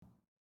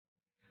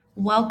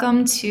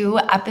Welcome to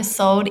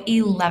episode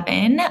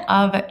 11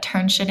 of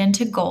Turn Shit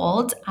into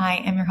Gold. I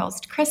am your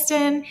host,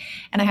 Kristen,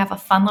 and I have a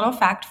fun little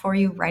fact for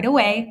you right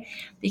away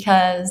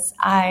because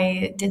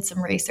I did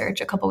some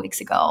research a couple weeks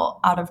ago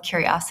out of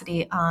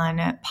curiosity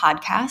on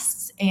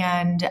podcasts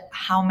and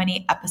how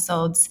many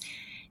episodes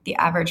the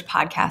average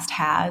podcast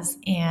has.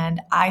 And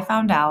I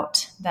found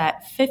out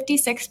that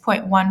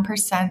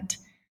 56.1%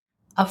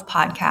 of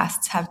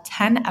podcasts have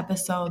 10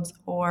 episodes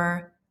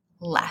or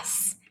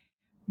less,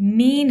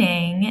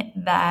 meaning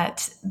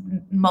that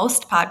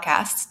most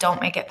podcasts don't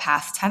make it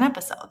past 10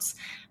 episodes.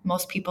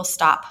 Most people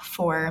stop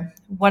for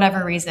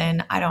whatever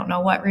reason. I don't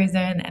know what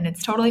reason, and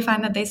it's totally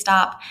fine that they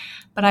stop,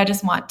 but I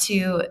just want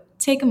to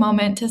take a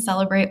moment to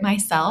celebrate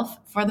myself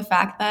for the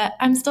fact that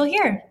I'm still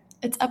here.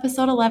 It's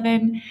episode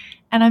 11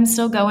 and I'm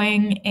still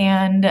going,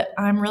 and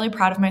I'm really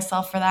proud of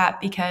myself for that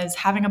because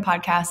having a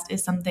podcast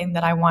is something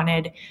that I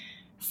wanted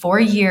for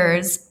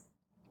years.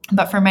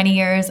 But for many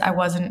years, I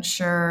wasn't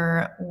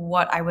sure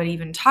what I would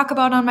even talk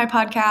about on my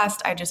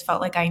podcast. I just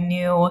felt like I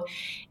knew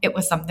it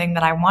was something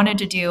that I wanted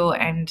to do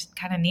and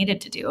kind of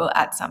needed to do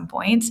at some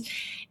point.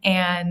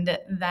 And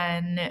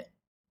then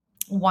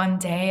one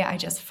day I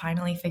just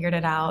finally figured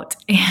it out.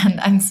 And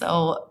I'm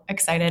so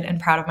excited and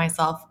proud of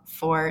myself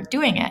for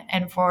doing it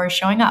and for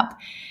showing up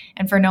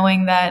and for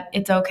knowing that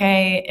it's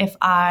okay if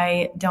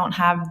I don't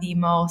have the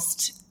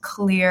most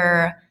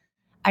clear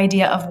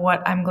idea of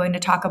what I'm going to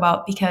talk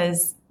about,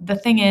 because the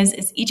thing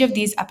is each of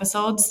these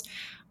episodes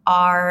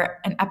are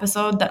an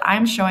episode that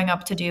I'm showing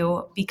up to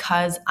do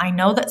because I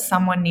know that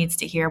someone needs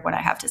to hear what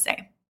I have to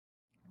say.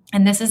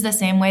 And this is the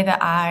same way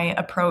that I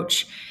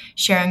approach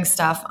sharing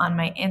stuff on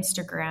my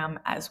Instagram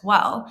as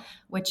well,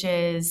 which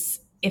is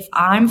if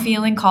I'm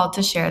feeling called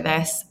to share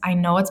this, I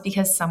know it's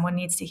because someone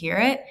needs to hear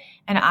it.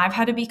 And I've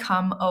had to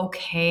become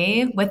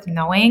okay with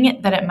knowing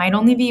that it might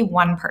only be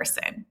one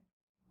person.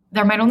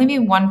 There might only be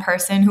one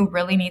person who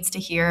really needs to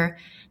hear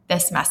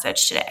this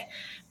message today.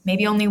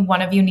 Maybe only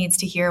one of you needs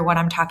to hear what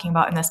I'm talking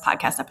about in this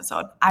podcast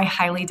episode. I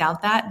highly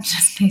doubt that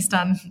just based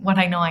on what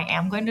I know I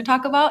am going to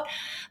talk about,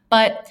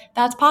 but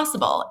that's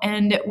possible.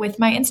 And with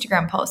my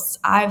Instagram posts,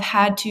 I've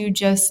had to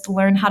just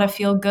learn how to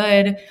feel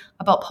good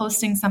about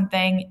posting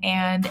something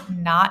and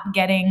not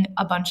getting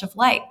a bunch of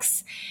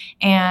likes.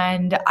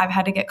 And I've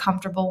had to get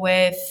comfortable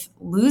with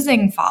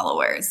losing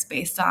followers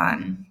based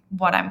on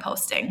what I'm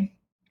posting,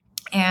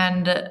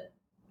 and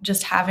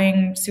just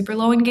having super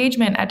low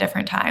engagement at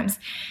different times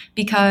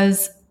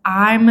because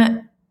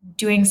I'm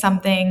doing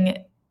something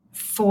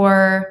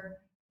for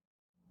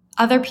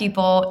other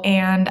people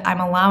and I'm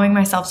allowing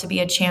myself to be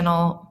a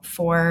channel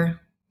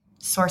for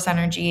source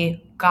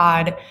energy,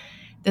 God,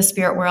 the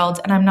spirit world.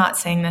 And I'm not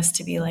saying this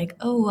to be like,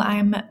 oh,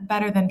 I'm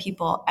better than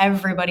people.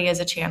 Everybody is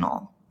a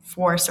channel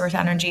for source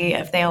energy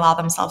if they allow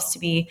themselves to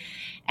be,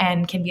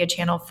 and can be a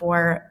channel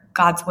for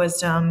God's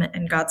wisdom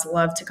and God's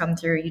love to come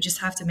through. You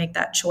just have to make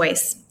that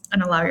choice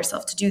and allow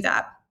yourself to do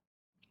that.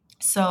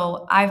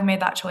 So I've made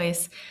that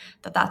choice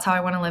that that's how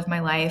I want to live my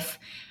life.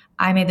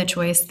 I made the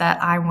choice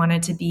that I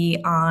wanted to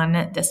be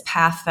on this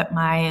path that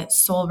my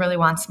soul really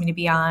wants me to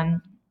be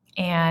on.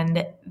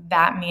 And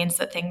that means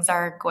that things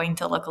are going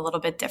to look a little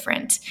bit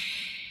different.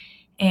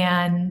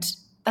 And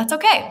that's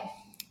okay.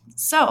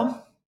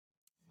 So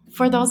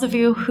for those of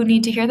you who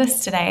need to hear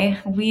this today,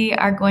 we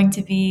are going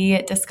to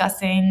be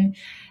discussing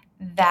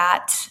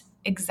that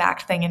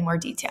exact thing in more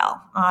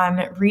detail on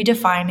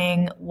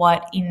redefining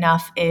what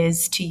enough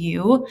is to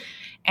you,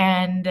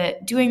 and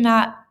doing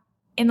that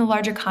in the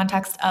larger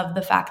context of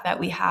the fact that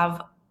we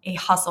have a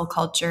hustle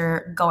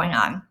culture going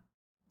on.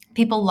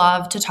 People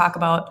love to talk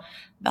about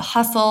the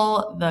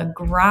hustle, the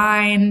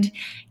grind,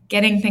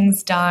 getting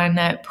things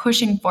done,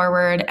 pushing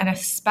forward, and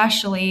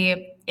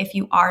especially if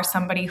you are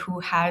somebody who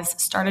has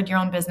started your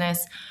own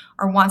business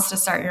or wants to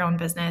start your own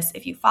business.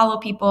 If you follow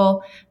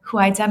people who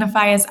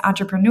identify as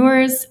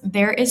entrepreneurs,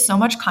 there is so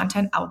much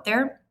content out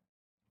there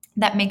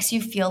that makes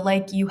you feel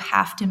like you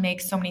have to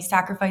make so many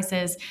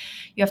sacrifices.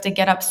 You have to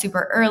get up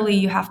super early.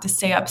 You have to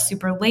stay up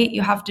super late.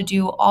 You have to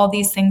do all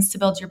these things to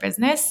build your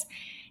business.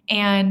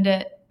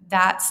 And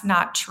that's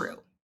not true.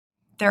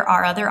 There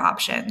are other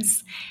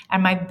options.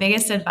 And my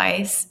biggest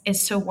advice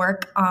is to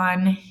work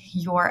on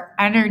your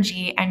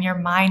energy and your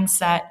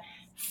mindset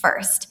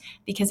first.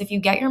 Because if you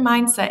get your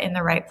mindset in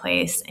the right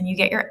place and you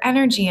get your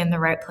energy in the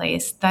right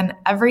place, then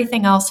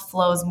everything else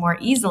flows more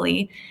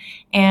easily.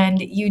 And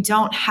you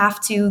don't have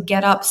to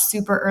get up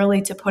super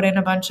early to put in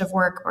a bunch of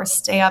work, or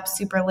stay up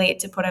super late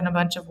to put in a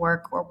bunch of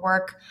work, or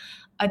work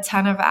a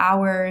ton of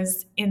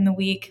hours in the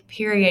week,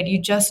 period. You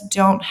just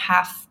don't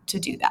have to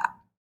do that.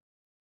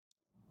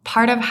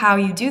 Part of how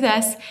you do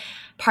this,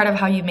 part of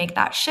how you make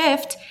that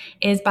shift,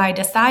 is by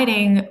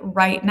deciding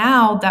right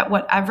now that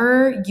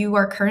whatever you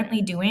are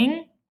currently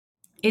doing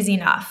is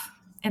enough.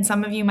 And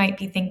some of you might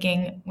be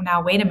thinking,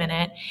 now, wait a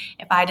minute,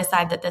 if I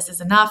decide that this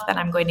is enough, then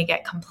I'm going to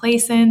get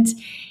complacent,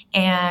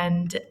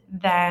 and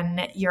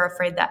then you're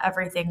afraid that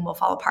everything will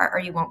fall apart or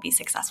you won't be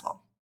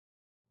successful.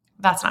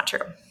 That's not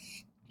true.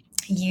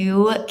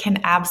 you can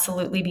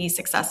absolutely be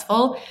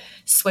successful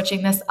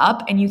switching this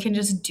up, and you can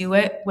just do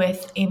it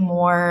with a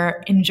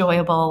more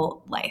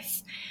enjoyable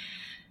life.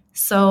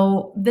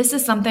 So this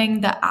is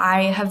something that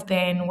I have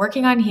been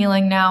working on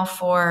healing now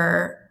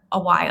for a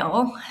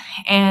while,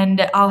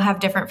 and I'll have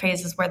different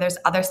phases where there's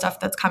other stuff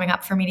that's coming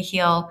up for me to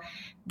heal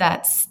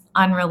that's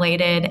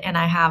unrelated, and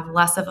I have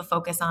less of a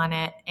focus on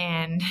it.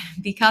 And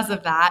because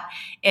of that,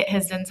 it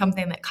has been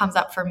something that comes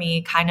up for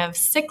me kind of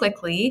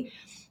cyclically,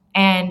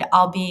 and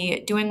I'll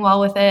be doing well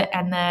with it.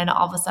 And then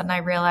all of a sudden I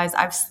realize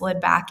I've slid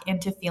back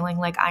into feeling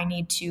like I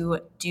need to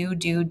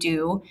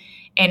do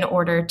in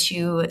order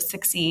to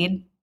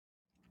succeed.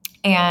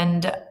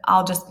 And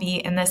I'll just be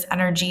in this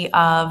energy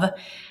of,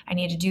 I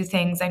need to do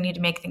things, I need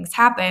to make things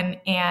happen.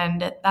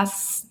 And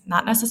that's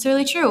not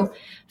necessarily true.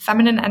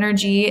 Feminine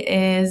energy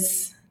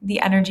is the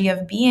energy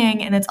of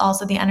being, and it's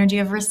also the energy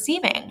of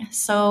receiving.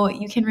 So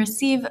you can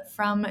receive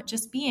from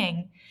just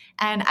being.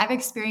 And I've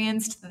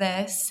experienced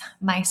this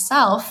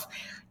myself,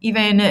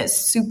 even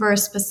super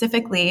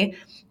specifically.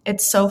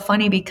 It's so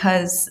funny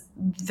because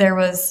there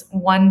was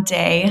one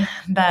day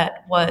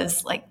that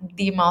was like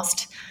the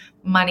most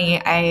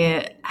money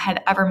I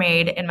had ever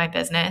made in my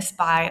business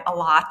by a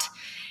lot.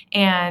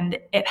 And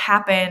it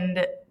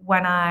happened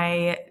when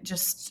I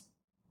just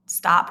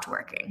stopped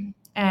working.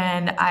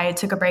 And I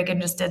took a break and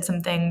just did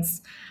some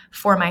things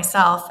for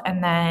myself.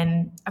 And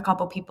then a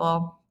couple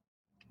people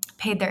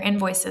paid their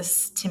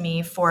invoices to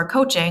me for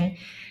coaching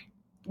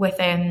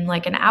within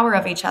like an hour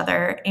of each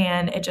other.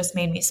 And it just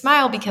made me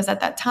smile because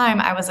at that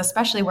time I was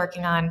especially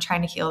working on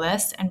trying to heal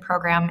this and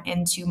program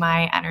into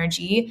my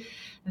energy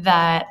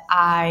that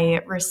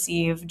I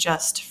receive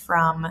just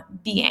from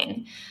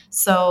being.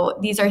 So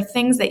these are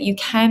things that you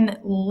can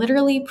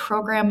literally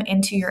program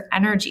into your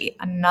energy.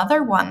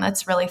 Another one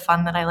that's really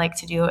fun that I like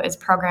to do is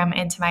program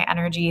into my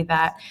energy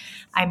that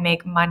I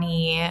make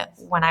money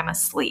when I'm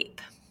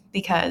asleep,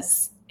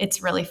 because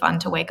it's really fun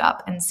to wake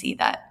up and see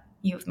that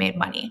you've made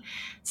money.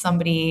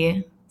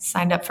 Somebody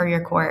signed up for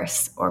your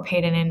course or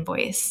paid an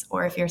invoice,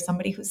 or if you're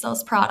somebody who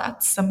sells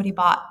products, somebody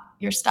bought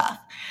your stuff.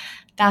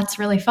 That's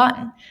really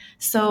fun.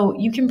 So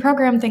you can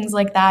program things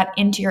like that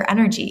into your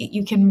energy.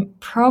 You can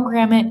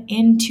program it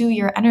into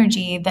your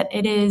energy that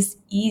it is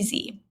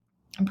easy,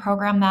 and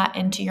program that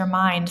into your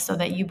mind so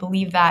that you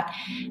believe that.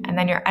 And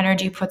then your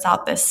energy puts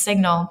out this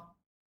signal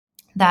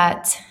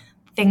that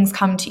things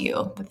come to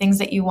you. The things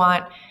that you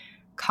want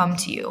come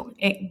to you.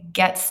 It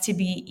gets to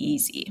be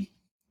easy.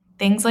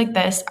 Things like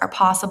this are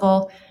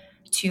possible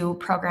to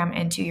program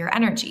into your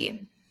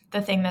energy.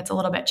 The thing that's a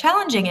little bit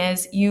challenging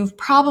is you've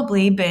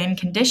probably been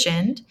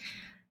conditioned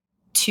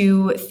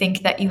to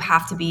think that you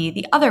have to be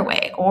the other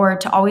way, or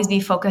to always be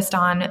focused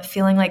on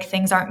feeling like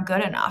things aren't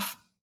good enough.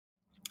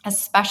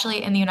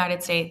 Especially in the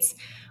United States,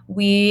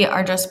 we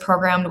are just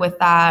programmed with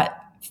that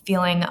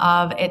feeling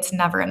of it's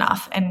never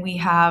enough. And we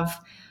have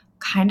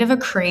kind of a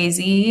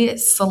crazy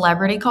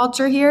celebrity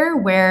culture here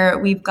where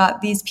we've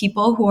got these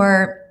people who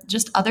are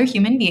just other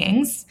human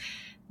beings.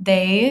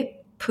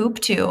 They poop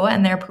too,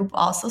 and their poop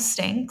also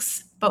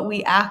stinks, but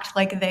we act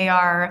like they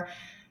are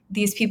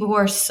these people who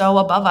are so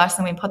above us,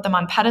 and we put them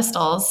on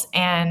pedestals.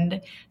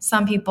 And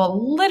some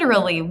people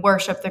literally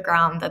worship the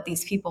ground that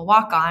these people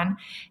walk on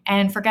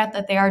and forget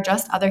that they are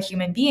just other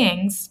human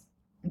beings.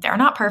 They're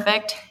not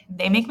perfect.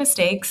 They make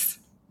mistakes.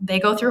 They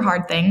go through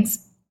hard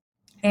things.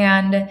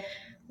 And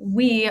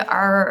we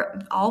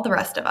are, all the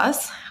rest of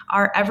us,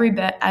 are every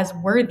bit as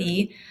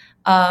worthy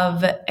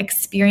of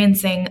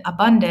experiencing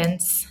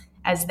abundance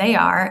as they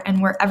are.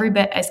 And we're every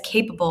bit as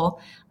capable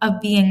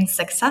of being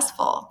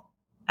successful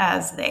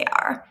as they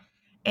are.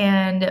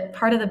 And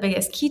part of the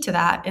biggest key to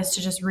that is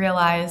to just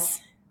realize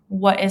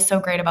what is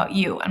so great about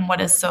you and what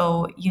is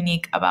so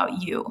unique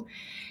about you.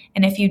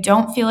 And if you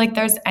don't feel like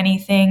there's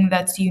anything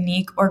that's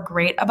unique or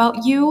great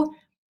about you,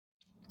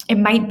 it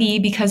might be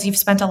because you've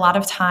spent a lot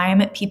of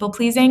time people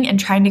pleasing and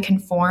trying to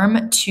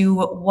conform to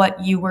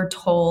what you were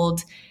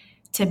told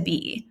to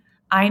be.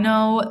 I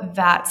know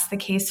that's the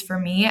case for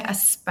me,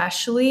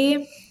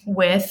 especially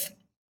with,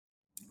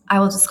 I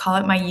will just call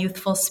it my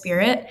youthful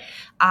spirit.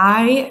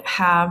 I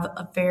have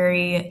a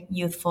very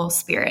youthful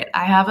spirit.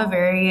 I have a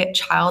very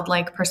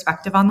childlike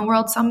perspective on the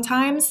world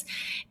sometimes.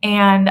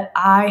 And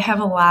I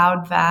have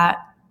allowed that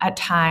at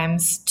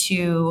times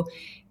to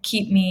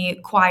keep me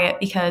quiet,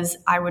 because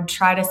I would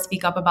try to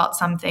speak up about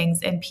some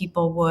things and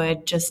people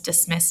would just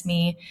dismiss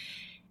me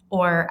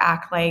or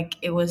act like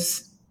it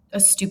was a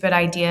stupid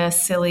idea,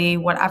 silly,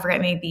 whatever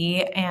it may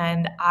be.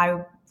 And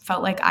I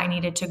felt like I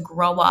needed to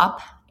grow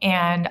up,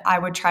 and I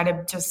would try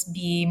to just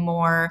be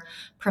more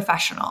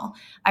professional.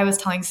 I was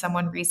telling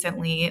someone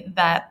recently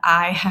that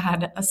I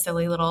had a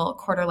silly little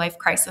quarter life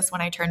crisis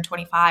when I turned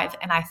 25,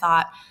 and I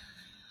thought,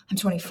 I'm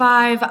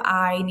 25,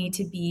 I need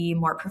to be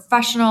more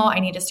professional. I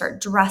need to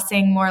start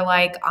dressing more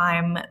like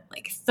I'm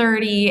like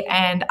 30,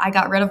 and I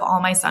got rid of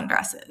all my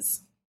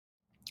sundresses.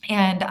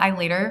 And I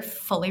later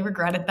fully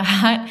regretted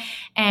that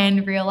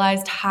and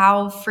realized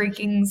how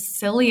freaking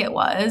silly it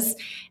was.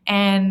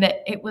 And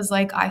it was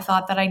like, I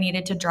thought that I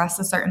needed to dress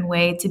a certain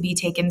way to be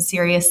taken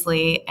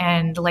seriously.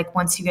 And like,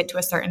 once you get to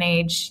a certain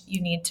age,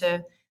 you need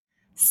to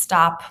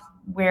stop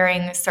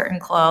wearing certain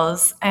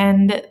clothes.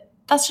 And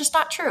that's just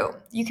not true.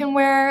 You can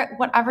wear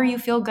whatever you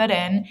feel good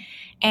in.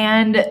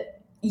 And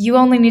you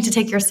only need to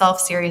take yourself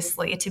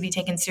seriously to be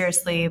taken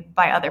seriously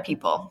by other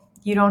people.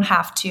 You don't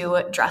have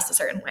to dress a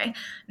certain way.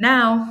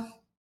 Now,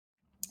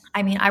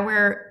 I mean, I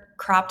wear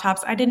crop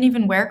tops. I didn't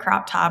even wear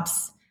crop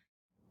tops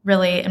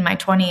really in my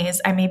 20s.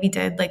 I maybe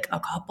did like a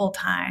couple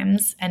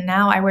times. And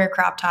now I wear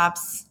crop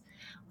tops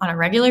on a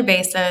regular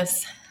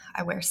basis.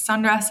 I wear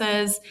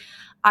sundresses.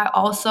 I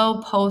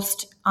also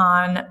post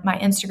on my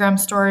Instagram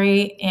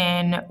story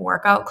in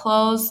workout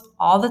clothes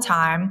all the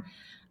time.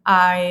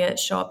 I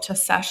show up to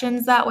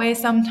sessions that way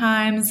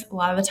sometimes. A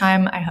lot of the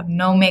time, I have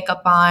no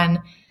makeup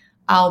on.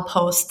 I'll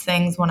post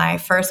things when I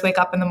first wake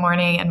up in the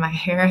morning and my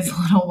hair is a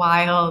little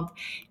wild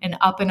and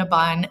up in a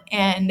bun.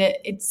 And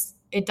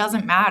it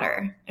doesn't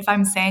matter. If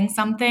I'm saying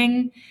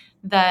something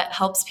that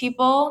helps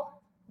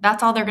people,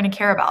 that's all they're going to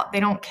care about. They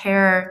don't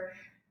care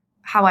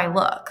how I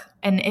look.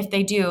 And if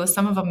they do,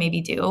 some of them maybe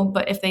do,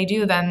 but if they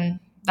do, then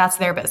that's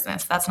their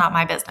business. That's not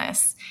my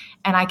business.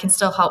 And I can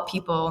still help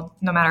people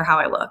no matter how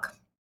I look.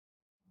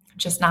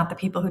 Just not the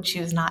people who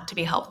choose not to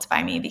be helped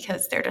by me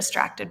because they're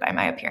distracted by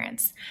my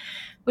appearance,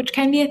 which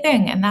can be a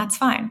thing, and that's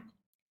fine.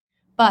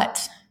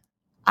 But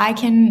I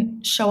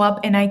can show up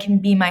and I can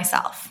be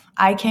myself.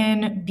 I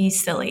can be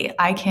silly.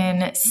 I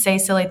can say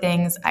silly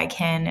things. I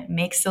can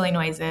make silly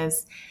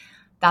noises.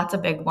 That's a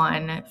big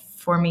one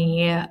for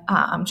me.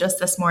 Just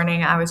this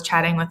morning, I was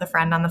chatting with a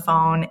friend on the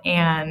phone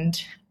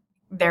and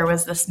there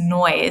was this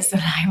noise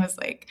and I was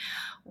like,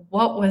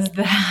 what was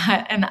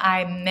that? And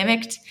I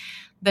mimicked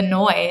the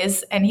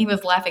noise and he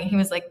was laughing. He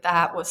was like,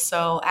 that was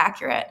so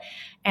accurate.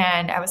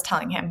 And I was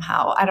telling him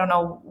how I don't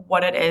know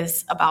what it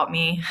is about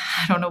me.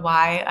 I don't know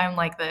why I'm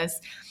like this,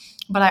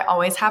 but I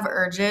always have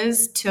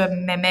urges to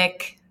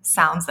mimic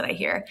sounds that I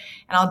hear.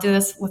 And I'll do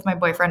this with my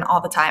boyfriend all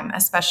the time,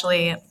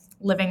 especially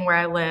living where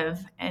I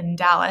live in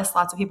Dallas.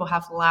 Lots of people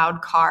have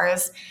loud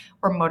cars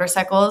or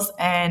motorcycles,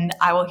 and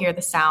I will hear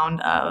the sound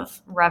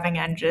of revving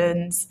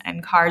engines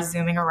and cars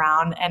zooming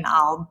around, and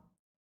I'll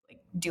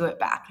do it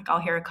back. Like I'll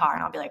hear a car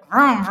and I'll be like,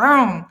 vroom,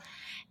 vroom.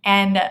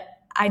 And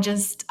I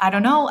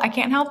don't know. I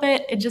can't help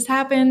it. It just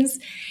happens.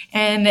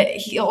 And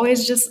he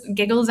always just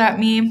giggles at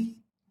me.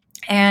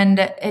 And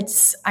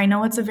I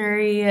know it's a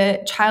very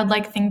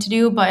childlike thing to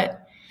do,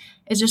 but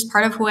it's just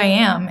part of who I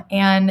am.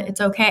 And it's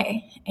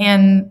okay.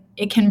 And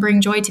it can bring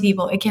joy to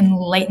people. It can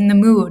lighten the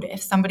mood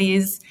if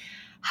somebody's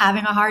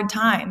having a hard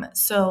time.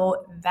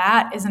 So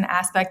that is an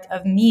aspect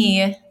of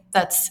me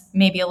that's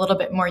maybe a little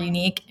bit more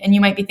unique. And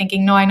you might be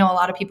thinking, no, I know a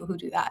lot of people who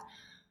do that.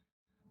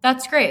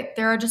 That's great.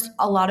 There are just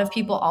a lot of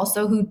people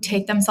also who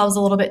take themselves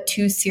a little bit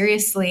too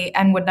seriously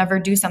and would never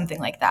do something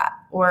like that,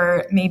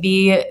 or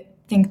maybe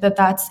think that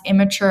that's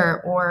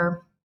immature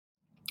or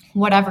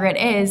whatever it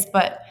is,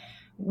 but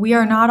we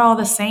are not all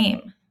the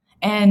same.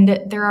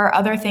 And there are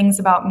other things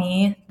about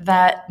me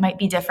that might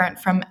be different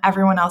from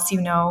everyone else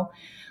you know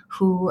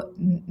who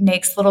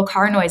makes little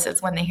car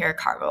noises when they hear a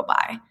car go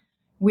by.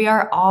 We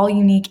are all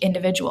unique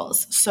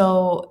individuals.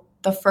 So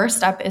the first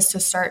step is to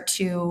start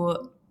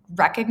to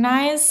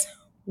recognize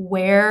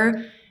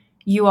where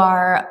you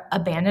are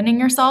abandoning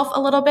yourself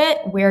a little bit,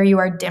 where you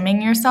are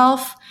dimming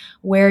yourself,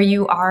 where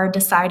you are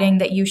deciding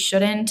that you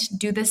shouldn't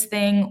do this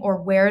thing or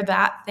wear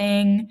that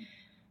thing,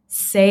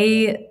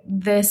 say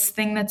this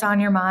thing that's on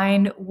your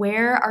mind.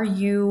 Where are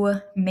you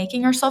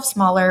making yourself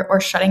smaller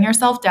or shutting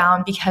yourself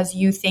down because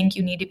you think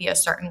you need to be a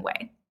certain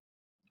way?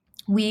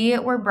 We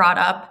were brought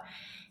up,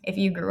 if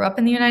you grew up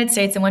in the United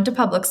States and went to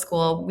public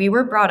school, we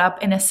were brought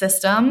up in a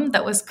system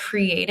that was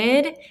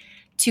created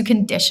to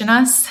condition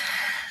us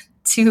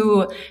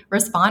to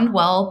respond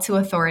well to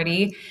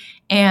authority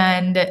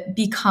and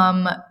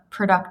become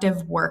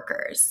productive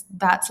workers.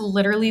 That's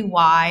literally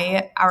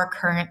why our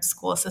current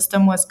school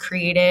system was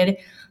created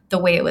the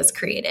way it was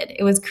created.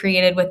 It was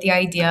created with the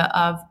idea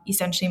of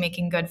essentially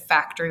making good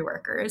factory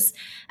workers.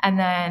 And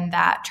then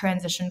that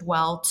transitioned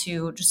well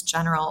to just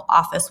general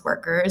office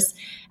workers.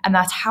 And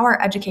that's how our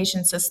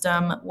education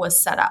system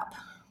was set up.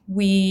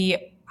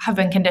 We have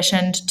been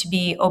conditioned to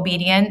be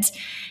obedient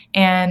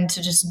and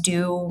to just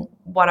do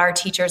what our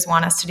teachers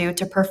want us to do,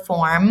 to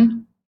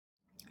perform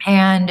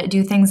and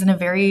do things in a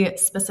very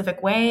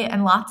specific way.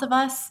 And lots of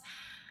us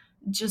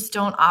just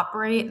don't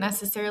operate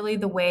necessarily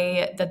the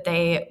way that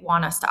they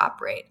want us to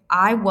operate.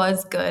 I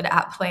was good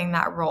at playing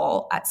that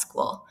role at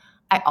school.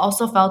 I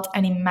also felt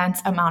an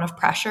immense amount of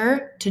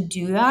pressure to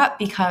do that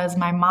because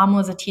my mom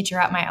was a teacher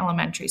at my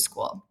elementary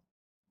school.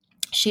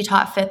 She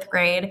taught fifth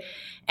grade.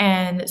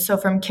 And so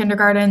from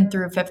kindergarten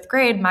through fifth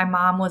grade, my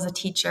mom was a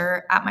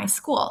teacher at my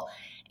school.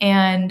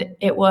 And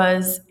it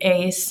was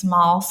a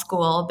small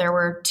school. There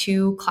were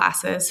 2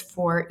 classes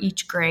for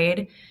each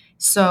grade.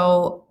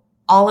 So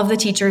all of the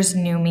teachers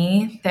knew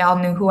me. They all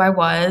knew who I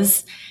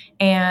was.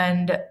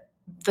 And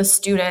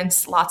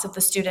lots of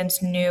the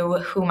students knew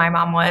who my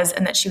mom was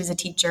and that she was a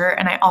teacher.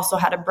 And I also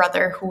had a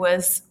brother who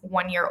was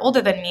 1 year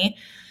older than me.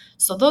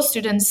 So those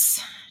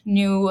students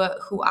knew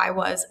who I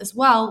was as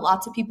well.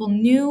 Lots of people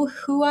knew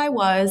who I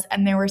was,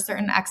 and there were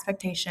certain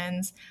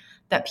expectations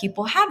that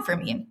people had for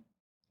me,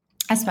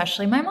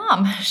 especially my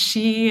mom.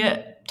 She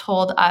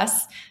told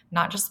us,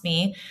 not just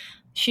me,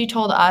 she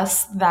told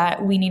us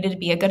that we needed to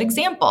be a good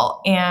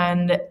example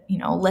and,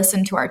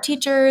 listen to our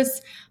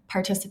teachers,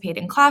 participate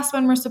in class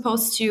when we're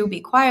supposed to,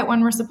 be quiet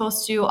when we're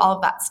supposed to, all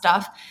of that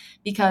stuff,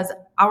 because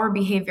our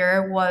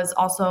behavior was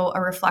also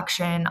a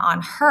reflection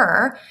on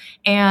her.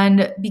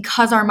 And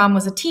because our mom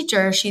was a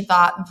teacher, she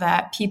thought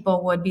that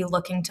people would be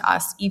looking to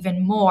us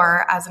even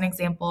more as an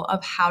example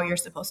of how you're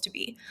supposed to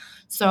be.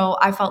 So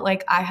I felt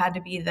like I had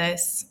to be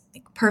this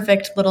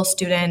perfect little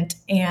student,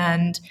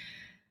 and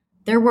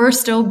there were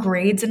still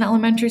grades in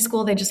elementary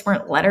school. They just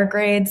weren't letter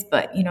grades,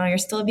 but you're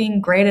still being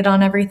graded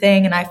on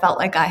everything. And I felt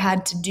like I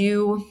had to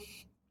do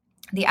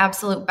the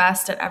absolute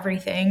best at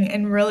everything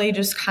and really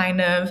just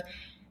kind of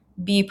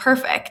be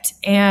perfect.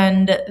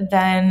 And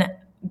then,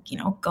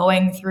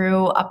 going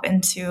through up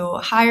into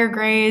higher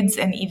grades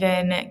and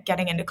even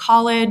getting into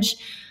college,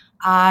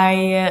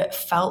 I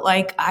felt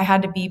like I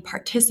had to be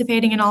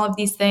participating in all of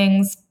these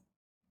things.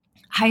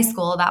 High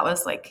school, that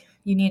was like,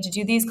 you need to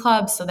do these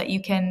clubs so that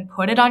you can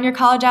put it on your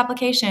college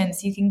application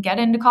so you can get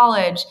into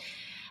college.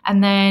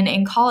 And then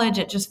in college,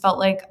 it just felt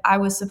like I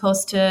was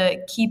supposed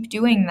to keep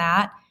doing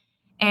that.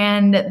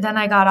 And then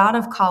I got out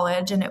of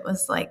college and it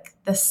was like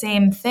the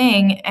same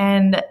thing.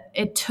 And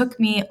it took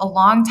me a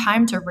long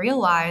time to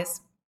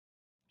realize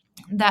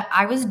that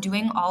I was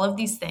doing all of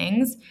these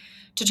things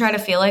to try to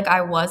feel like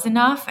I was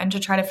enough and to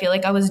try to feel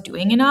like I was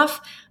doing enough,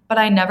 but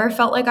I never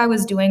felt like I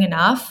was doing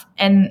enough.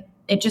 And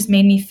it just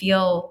made me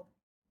feel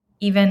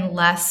even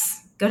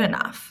less good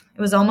enough.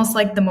 It was almost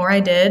like the more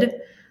I did,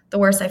 the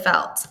worse I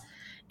felt.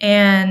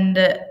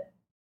 And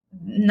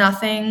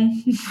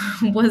nothing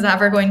was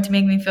ever going to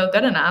make me feel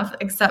good enough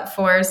except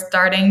for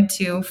starting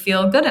to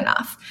feel good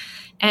enough.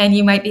 And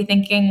you might be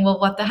thinking, well,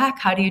 what the heck?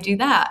 How do you do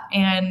that?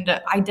 And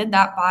I did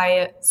that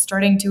by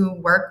starting to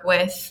work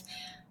with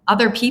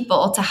other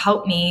people to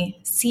help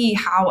me see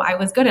how I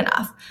was good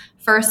enough.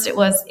 First, it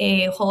was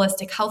a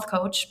holistic health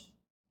coach.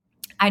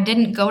 I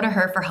didn't go to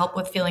her for help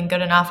with feeling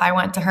good enough. I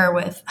went to her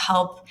with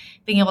help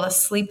being able to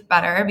sleep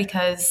better,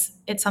 because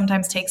it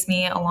sometimes takes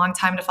me a long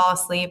time to fall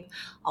asleep.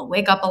 I'll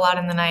wake up a lot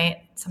in the night.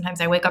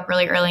 Sometimes I wake up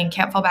really early and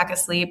can't fall back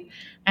asleep.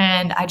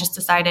 And I just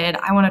decided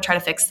I want to try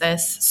to fix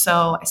this.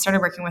 So I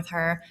started working with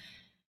her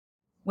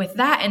with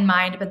that in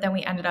mind, but then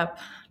we ended up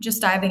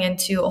just diving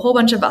into a whole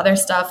bunch of other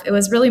stuff. It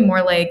was really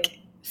more like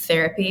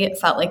therapy. It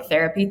felt like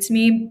therapy to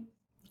me,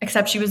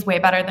 except she was way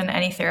better than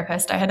any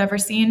therapist I had ever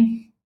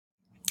seen.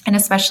 And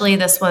especially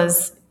this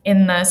was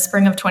in the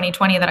spring of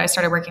 2020 that I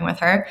started working with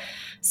her.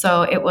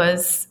 So it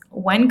was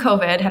when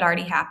COVID had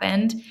already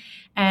happened.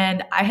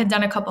 And I had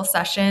done a couple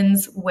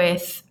sessions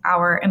with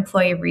our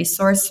employee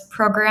resource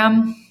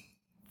program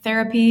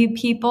therapy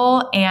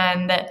people.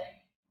 And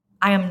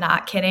I am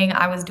not kidding.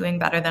 I was doing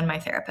better than my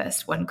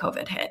therapist when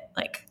COVID hit.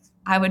 Like,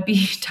 I would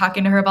be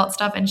talking to her about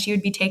stuff and she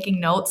would be taking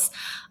notes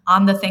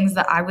on the things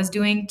that I was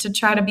doing to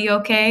try to be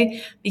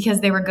okay,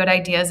 because they were good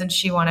ideas and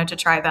she wanted to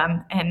try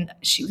them. And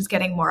she was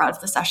getting more out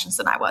of the sessions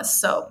than I was.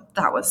 So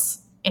that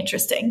was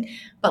interesting.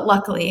 But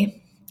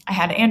luckily, I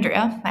had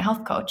Andrea, my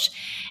health coach,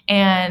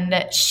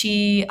 and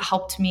she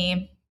helped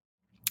me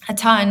a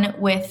ton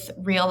with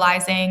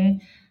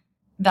realizing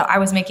that I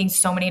was making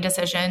so many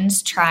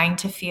decisions trying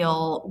to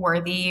feel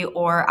worthy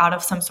or out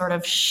of some sort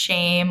of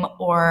shame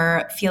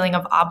or feeling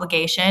of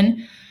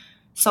obligation.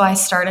 So I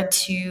started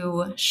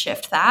to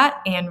shift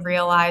that and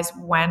realize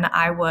when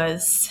I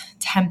was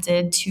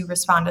tempted to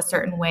respond a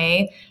certain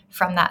way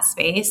from that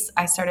space.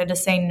 I started to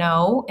say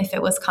no if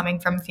it was coming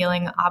from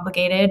feeling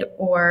obligated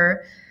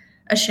or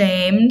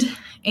ashamed.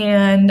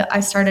 And I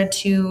started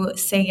to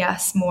say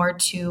yes more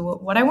to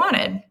what I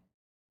wanted.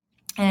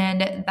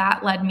 And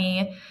that led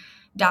me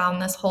down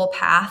this whole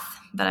path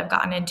that I've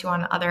gotten into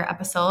on other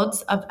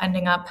episodes of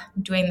ending up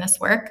doing this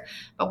work,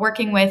 but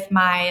working with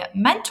my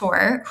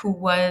mentor who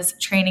was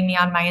training me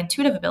on my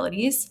intuitive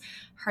abilities.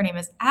 Her name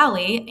is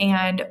Allie,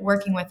 and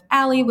working with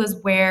Allie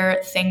was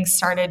where things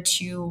started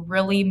to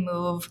really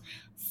move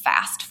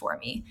fast for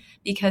me,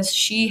 because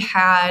she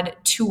had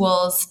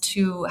tools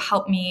to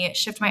help me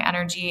shift my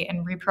energy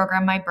and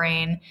reprogram my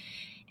brain,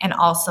 and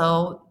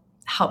also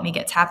help me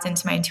get tapped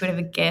into my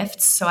intuitive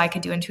gifts so I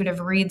could do intuitive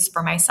reads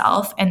for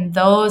myself. And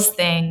those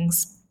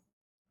things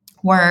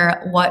were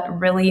what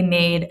really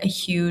made a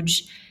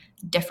huge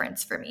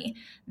difference for me.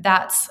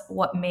 That's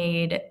what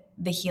made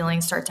the healing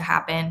start to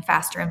happen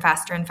faster and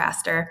faster and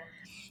faster,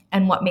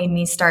 and what made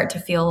me start to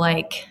feel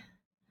like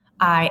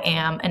I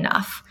am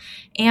enough.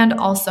 And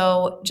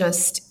also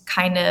just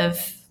kind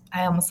of,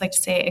 I almost like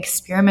to say,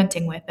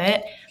 experimenting with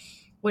it,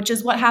 which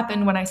is what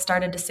happened when I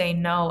started to say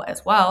no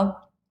as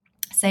well.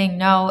 Saying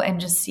no and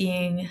just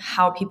seeing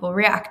how people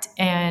react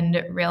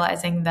and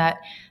realizing that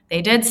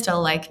they did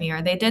still like me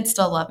or they did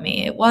still love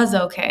me. It was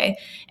okay.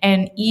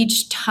 And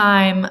each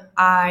time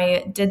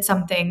I did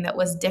something that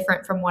was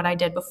different from what I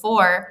did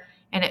before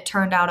and it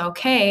turned out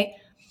okay,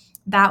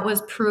 that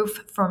was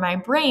proof for my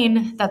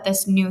brain that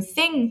this new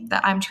thing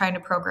that I'm trying to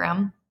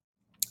program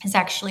is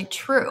actually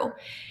true.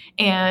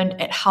 And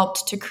it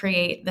helped to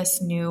create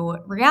this new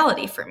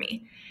reality for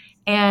me.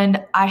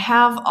 And I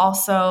have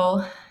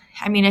also,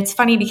 it's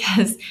funny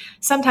because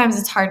sometimes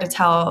it's hard to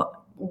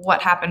tell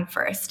what happened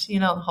first. You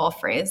know, the whole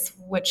phrase,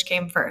 which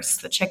came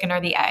first, the chicken or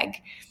the egg?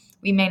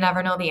 We may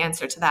never know the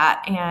answer to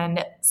that.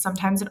 And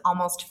sometimes it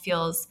almost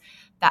feels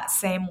that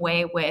same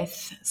way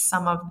with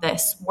some of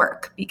this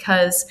work,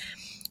 because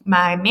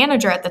my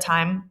manager at the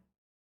time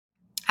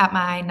at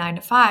my 9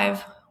 to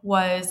 5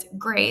 was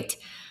great,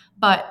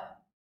 but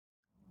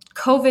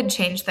COVID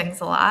changed things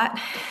a lot.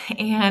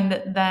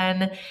 And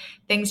then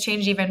things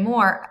changed even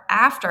more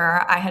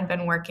after I had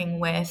been working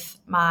with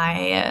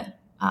my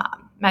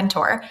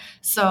mentor.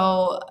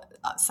 So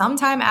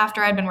sometime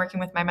after I'd been working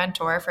with my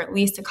mentor for at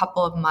least a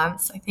couple of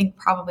months, I think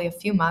probably a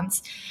few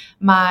months,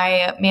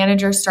 my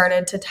manager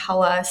started to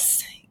tell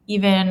us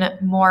even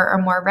more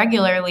and more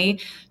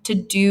regularly to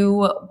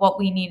do what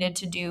we needed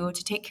to do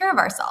to take care of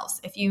ourselves.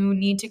 If you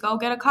need to go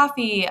get a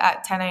coffee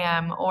at 10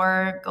 a.m.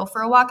 or go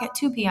for a walk at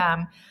 2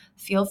 p.m.,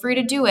 feel free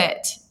to do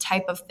it,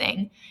 type of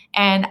thing.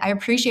 And I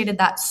appreciated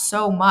that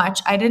so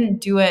much. I didn't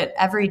do it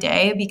every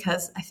day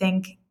because I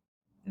think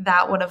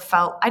that would have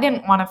I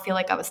didn't want to feel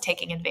like I was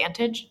taking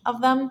advantage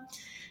of them,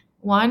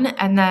 one.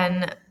 And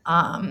then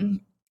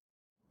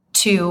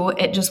two,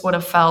 it just would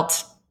have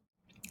felt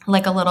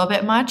like a little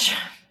bit much.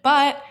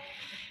 But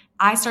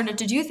I started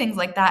to do things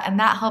like that, and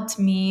that helped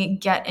me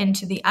get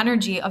into the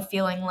energy of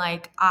feeling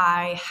like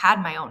I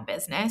had my own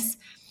business.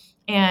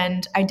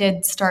 And I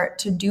did start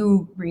to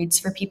do reads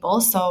for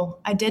people. So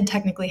I did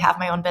technically have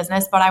my own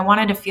business, but I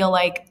wanted to feel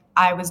like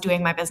I was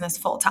doing my business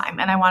full time.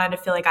 And I wanted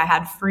to feel like I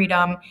had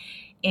freedom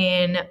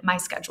in my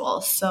schedule.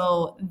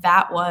 So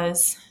that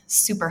was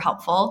super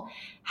helpful,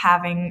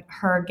 having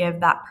her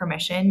give that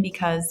permission,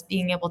 because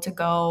being able to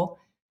go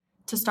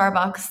to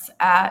Starbucks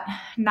at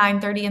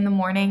 9:30 in the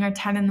morning or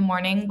 10 in the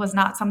morning was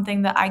not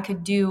something that I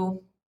could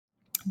do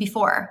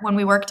before. When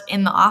we worked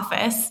in the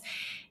office,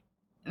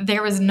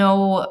 there was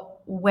no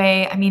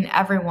way.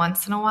 Every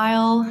once in a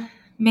while,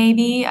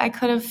 maybe I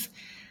could have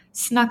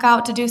snuck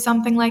out to do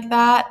something like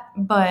that,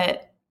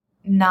 but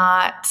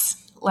not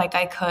like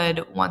I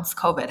could once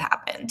COVID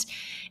happened.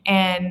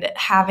 And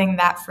having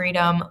that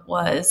freedom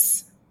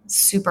was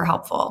super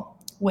helpful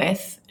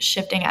with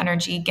shifting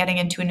energy, getting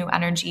into a new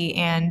energy,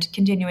 and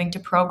continuing to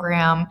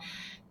program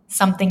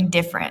something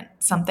different,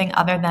 something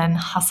other than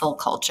hustle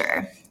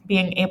culture,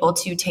 being able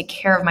to take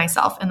care of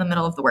myself in the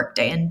middle of the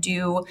workday and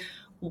do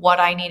what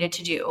I needed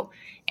to do.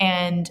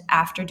 And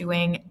after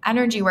doing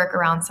energy work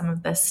around some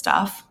of this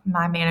stuff,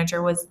 my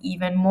manager was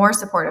even more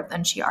supportive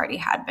than she already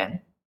had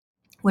been,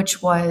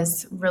 which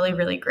was really,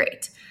 really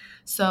great.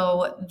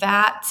 So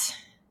that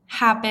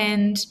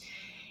happened.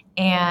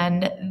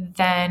 And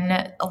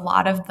then a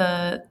lot of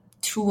the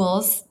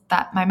tools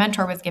that my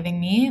mentor was giving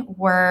me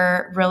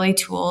were really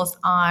tools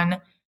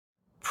on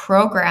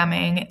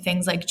programming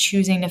things like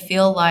choosing to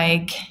feel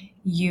like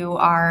you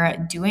are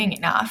doing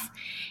enough.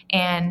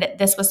 And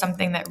this was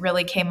something that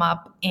really came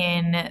up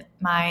in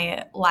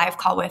my live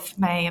call with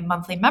my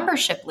monthly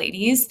membership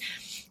ladies,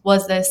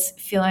 was this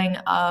feeling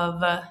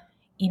of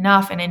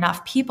enough and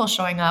enough people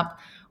showing up.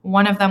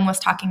 One of them was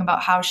talking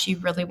about how she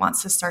really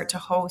wants to start to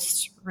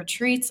host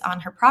retreats on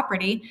her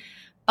property,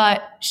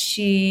 but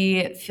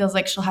she feels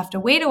like she'll have to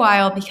wait a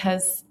while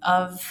because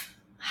of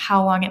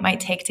how long it might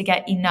take to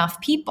get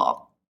enough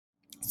people.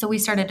 So we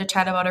started to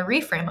chat about a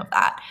reframe of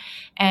that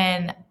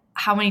and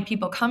how many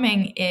people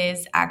coming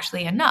is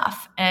actually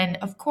enough. And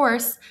of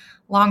course,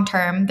 long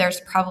term,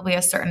 there's probably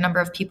a certain number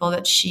of people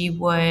that she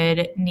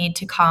would need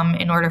to come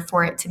in order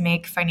for it to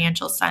make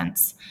financial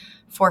sense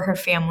for her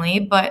family.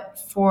 But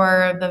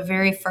for the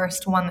very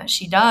first one that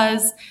she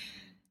does,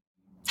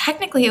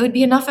 technically it would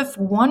be enough if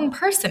one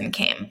person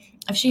came.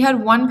 If she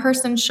had one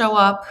person show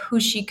up who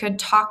she could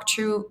talk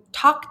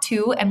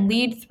to and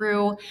lead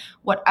through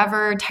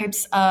whatever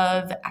types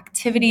of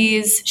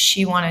activities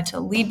she wanted to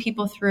lead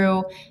people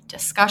through,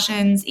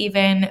 discussions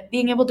even,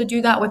 being able to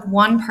do that with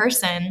one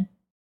person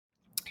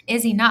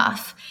is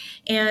enough.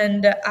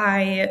 And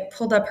I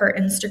pulled up her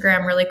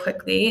Instagram really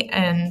quickly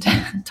and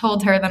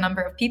told her the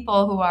number of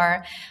people who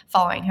are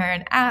following her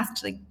and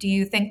asked, like, do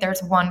you think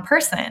there's one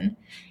person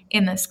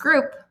in this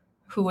group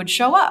who would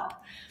show up?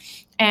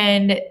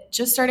 And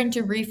just starting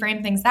to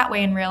reframe things that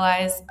way and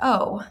realize,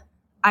 oh,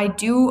 I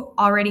do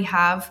already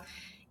have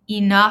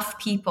enough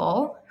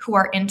people who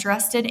are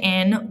interested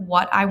in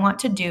what I want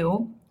to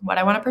do, what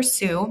I want to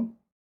pursue.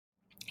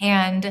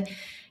 And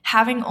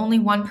having only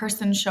one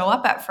person show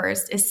up at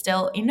first is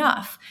still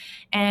enough.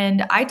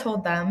 And I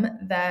told them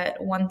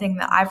that one thing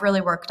that I've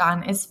really worked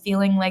on is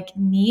feeling like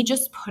me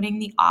just putting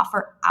the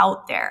offer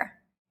out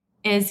there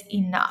is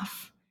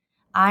enough.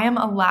 I am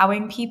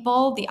allowing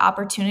people the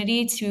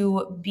opportunity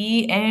to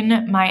be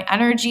in my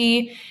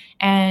energy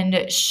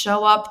and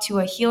show up to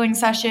a healing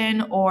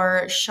session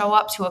or show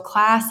up to a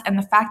class. And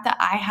the fact that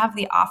I have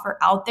the offer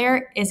out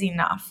there is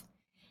enough.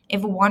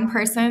 If one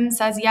person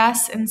says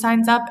yes and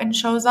signs up and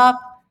shows up,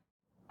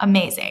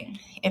 amazing.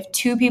 If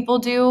 2 people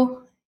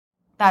do,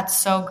 that's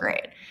so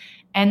great.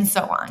 And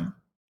so on.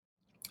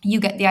 You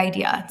get the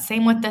idea.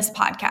 Same with this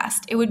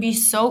podcast. It would be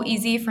so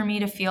easy for me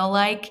to feel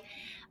like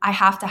I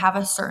have to have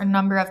a certain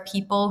number of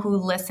people who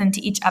listen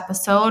to each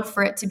episode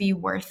for it to be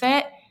worth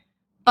it.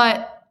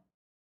 But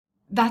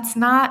that's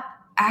not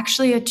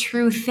actually a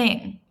true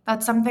thing.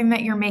 That's something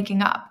that you're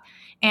making up.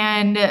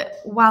 And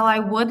while I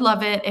would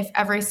love it if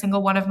every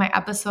single one of my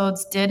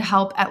episodes did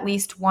help at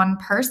least one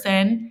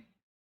person,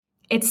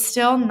 it's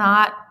still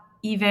not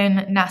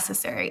even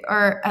necessary,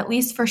 or at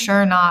least for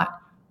sure not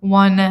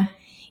one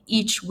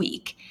each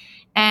week.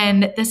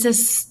 And this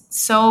is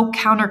so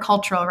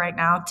countercultural right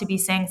now to be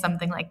saying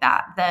something like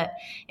that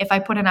if I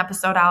put an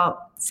episode out,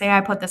 say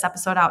I put this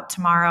episode out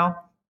tomorrow,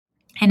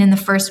 and in the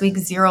first week,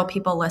 0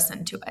 people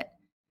listen to it.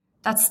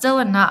 That's still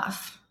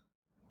enough,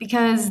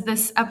 because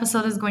this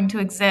episode is going to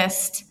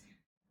exist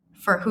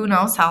for who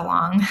knows how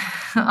long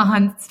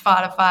on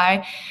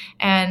Spotify.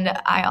 And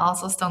I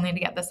also still need to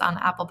get this on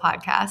Apple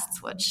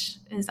Podcasts, which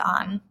is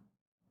on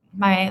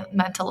my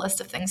mental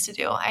list of things to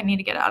do. I need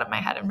to get it out of my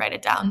head and write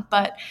it down.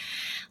 But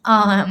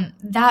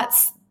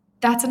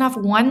that's enough.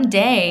 One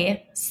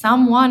day,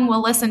 someone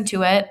will listen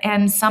to it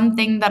and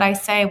something that I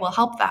say will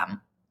help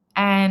them.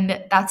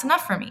 And that's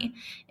enough for me.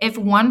 If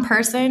one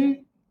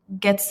person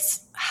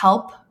gets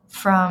help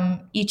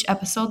from each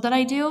episode that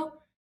I do,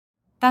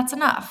 that's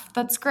enough.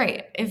 That's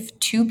great. If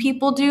 2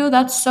 people do,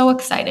 that's so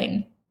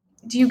exciting.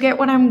 Do you get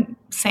what I'm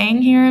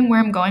saying here and where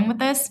I'm going with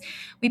this?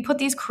 We put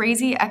these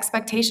crazy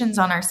expectations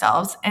on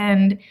ourselves,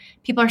 and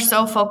people are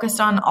so focused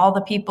on all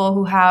the people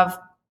who have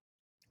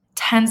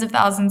tens of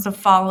thousands of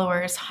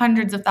followers,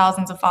 hundreds of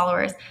thousands of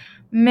followers,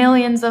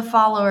 millions of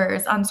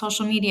followers on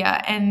social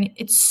media. And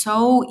it's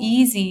so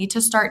easy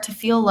to start to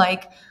feel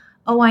like,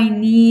 oh, I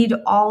need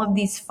all of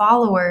these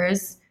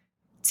followers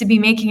to be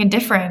making a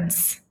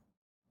difference.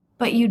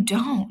 But you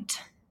don't.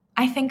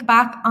 I think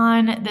back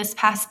on this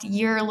past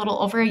year, a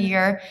little over a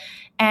year,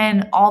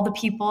 and all the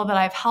people that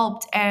I've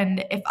helped.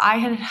 And if I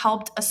had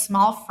helped a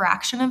small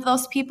fraction of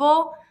those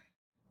people,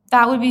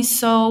 that would be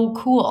so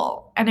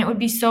cool. And it would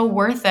be so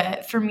worth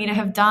it for me to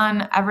have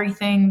done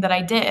everything that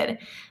I did,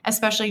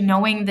 especially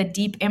knowing the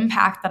deep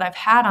impact that I've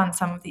had on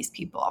some of these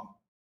people.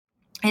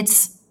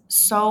 It's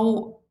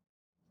so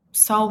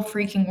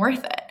freaking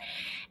worth it.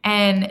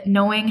 And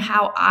knowing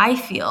how I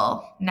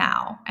feel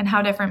now and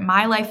how different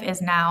my life is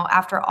now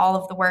after all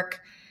of the work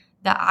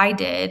that I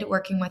did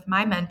working with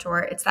my mentor,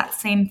 it's that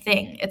same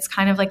thing. It's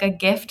kind of like a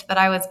gift that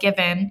I was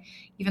given,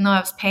 even though I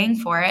was paying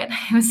for it.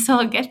 It was still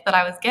a gift that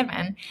I was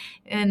given.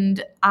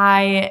 And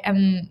I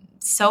am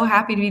so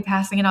happy to be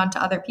passing it on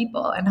to other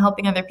people and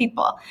helping other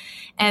people.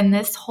 And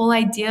this whole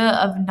idea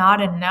of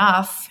not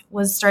enough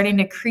was starting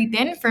to creep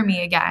in for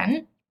me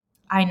again.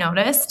 I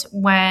noticed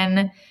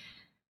when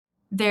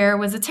there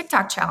was a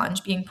TikTok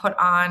challenge being put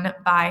on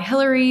by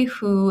Hillary,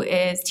 who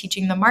is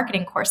teaching the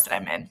marketing course that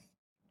I'm in.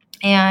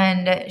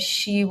 And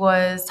she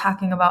was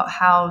talking about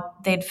how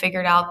they'd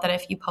figured out that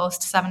if you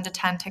post 7 to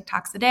 10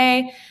 TikToks a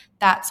day,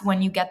 that's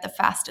when you get the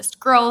fastest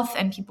growth.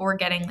 And people were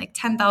getting like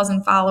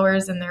 10,000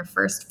 followers in their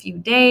first few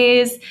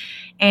days.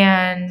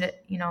 And,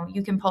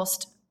 you can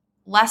post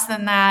less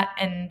than that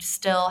and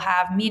still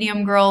have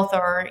medium growth,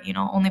 or,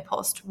 only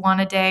post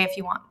 1 a day if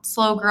you want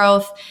slow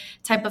growth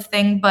type of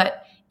thing.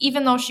 But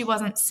even though she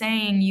wasn't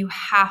saying you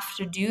have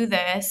to do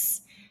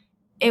this,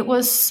 it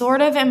was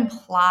sort of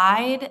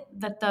implied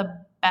that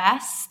the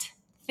best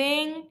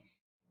thing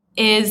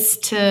is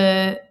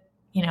to,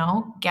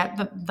 get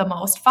the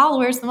most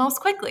followers the most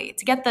quickly,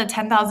 to get the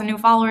 10,000 new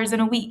followers in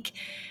a week.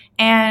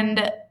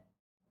 And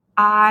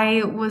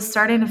I was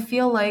starting to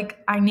feel like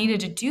I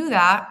needed to do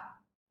that.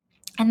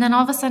 And then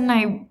all of a sudden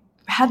I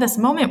had this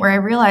moment where I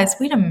realized,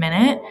 wait a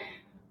minute,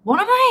 what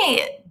am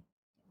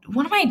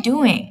I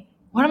doing?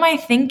 What am I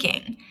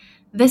thinking?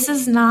 This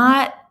is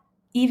not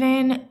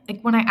even,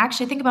 like, when I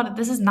actually think about it,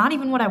 this is not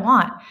even what I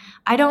want.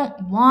 I don't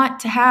want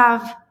to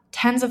have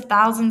tens of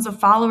thousands of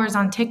followers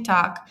on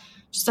TikTok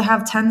just to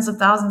have tens of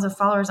thousands of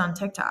followers on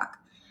TikTok.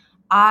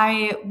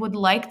 I would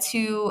like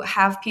to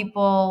have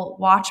people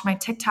watch my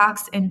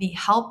TikToks and be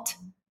helped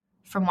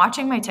from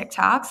watching my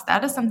TikToks.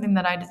 That is something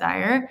that I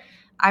desire.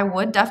 I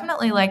would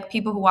definitely like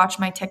people who watch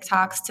my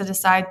TikToks to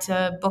decide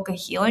to book a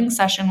healing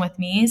session with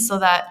me so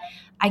that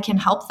I can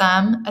help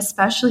them,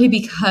 especially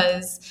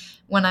because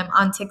when I'm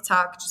on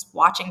TikTok, just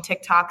watching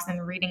TikToks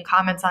and reading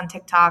comments on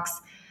TikToks,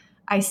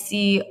 I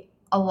see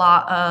a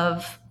lot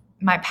of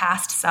my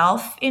past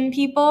self in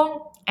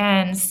people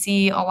and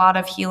see a lot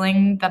of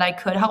healing that I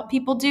could help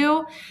people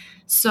do.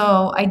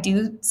 So I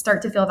do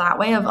start to feel that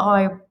way of,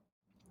 I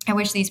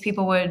wish these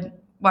people would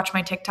watch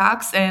my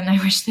TikToks and I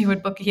wish they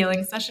would book a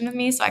healing session with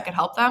me so I could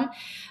help them.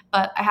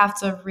 But I have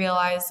to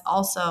realize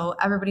also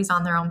everybody's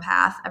on their own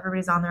path.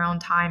 Everybody's on their own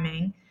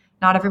timing.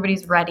 Not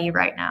everybody's ready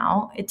right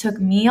now. It took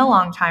me a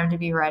long time to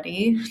be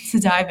ready to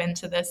dive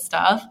into this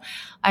stuff.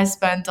 I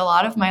spent a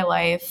lot of my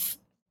life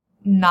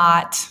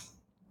not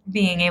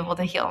being able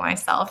to heal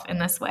myself in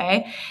this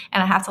way.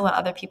 And I have to let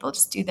other people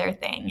just do their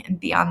thing and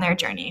be on their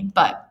journey.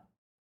 But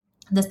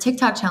this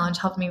TikTok challenge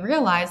helped me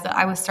realize that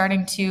I was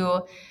starting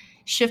to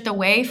shift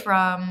away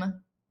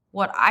from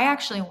what I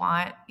actually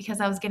want because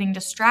I was getting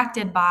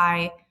distracted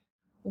by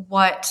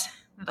what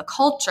the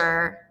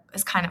culture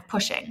is kind of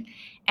pushing.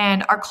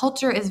 And our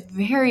culture is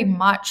very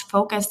much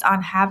focused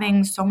on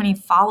having so many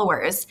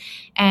followers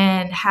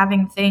and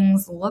having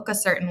things look a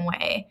certain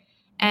way.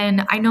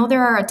 And I know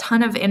there are a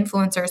ton of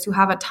influencers who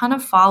have a ton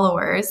of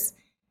followers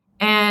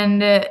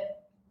and they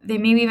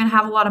maybe even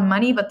have a lot of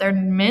money, but they're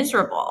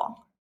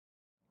miserable.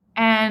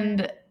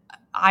 And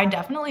I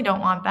definitely don't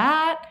want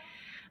that.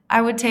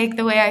 I would take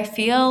the way I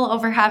feel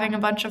over having a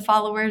bunch of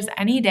followers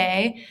any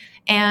day.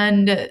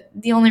 And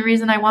the only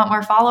reason I want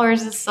more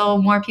followers is so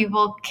more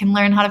people can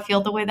learn how to feel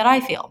the way that I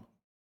feel.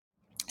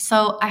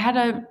 So I had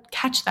to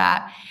catch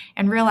that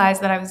and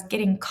realize that I was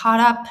getting caught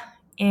up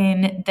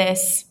in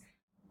this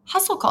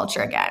hustle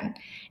culture again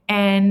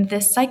and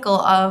this cycle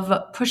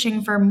of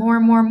pushing for more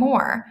and more and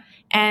more.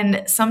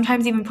 And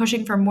sometimes even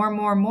pushing for more and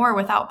more and more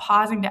without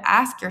pausing to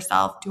ask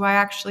yourself, do I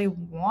actually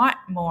want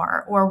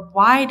more? Or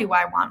why do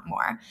I want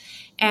more?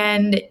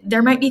 And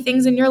there might be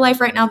things in your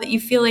life right now that you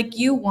feel like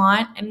you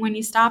want. And when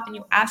you stop and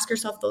you ask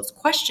yourself those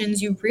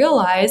questions, you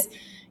realize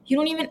you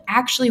don't even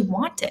actually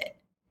want it.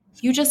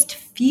 You just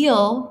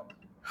feel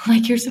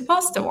like you're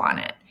supposed to want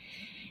it.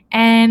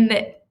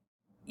 And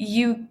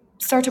you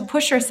start to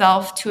push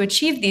yourself to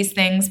achieve these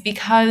things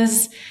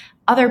because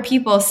other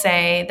people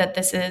say that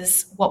this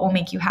is what will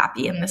make you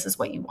happy and this is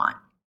what you want.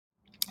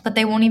 But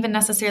they won't even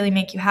necessarily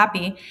make you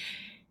happy.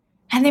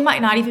 And they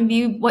might not even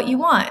be what you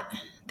want.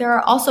 There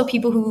are also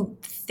people who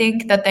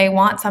think that they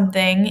want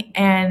something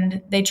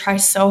and they try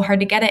so hard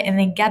to get it and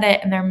they get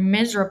it and they're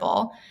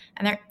miserable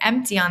and they're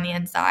empty on the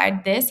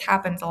inside. This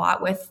happens a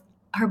lot with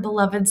our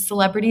beloved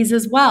celebrities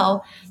as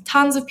well.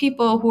 Tons of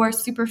people who are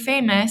super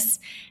famous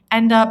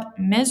end up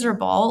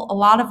miserable. A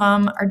lot of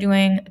them are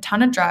doing a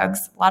ton of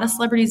drugs. A lot of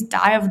celebrities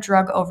die of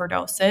drug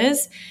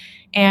overdoses,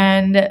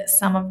 and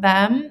some of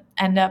them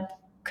end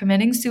up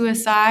committing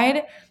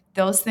suicide.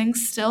 Those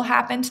things still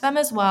happen to them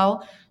as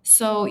well.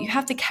 So you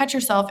have to catch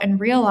yourself and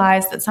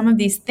realize that some of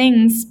these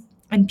things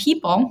and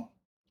people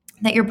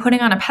that you're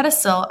putting on a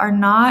pedestal are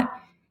not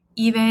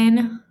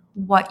even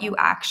what you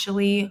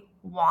actually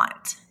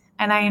want.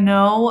 And I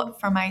know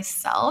for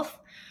myself,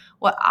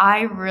 what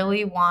I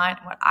really want,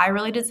 what I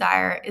really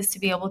desire is to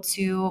be able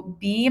to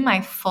be my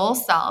full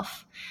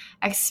self,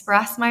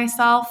 express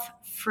myself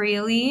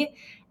freely,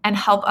 and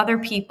help other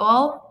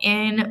people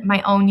in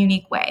my own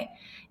unique way.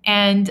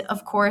 And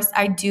of course,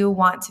 I do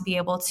want to be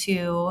able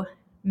to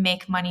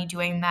make money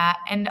doing that.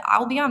 And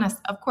I'll be honest,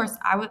 of course,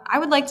 I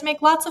would like to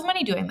make lots of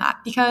money doing that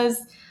because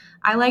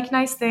I like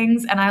nice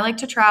things and I like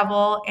to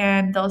travel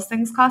and those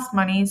things cost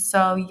money.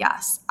 So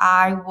yes,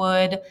 I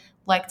would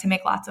like to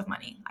make lots of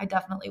money. I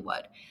definitely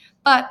would.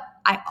 But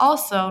I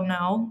also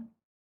know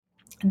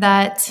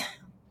that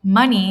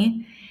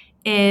money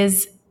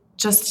is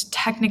just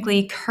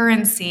technically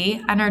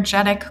currency,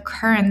 energetic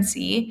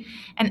currency,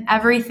 and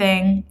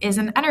everything is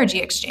an energy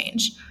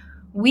exchange.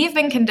 We've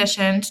been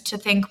conditioned to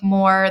think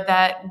more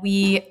that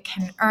we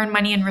can earn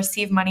money and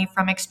receive money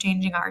from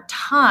exchanging our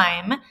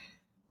time,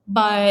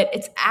 but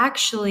it's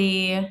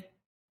actually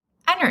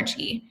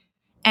energy.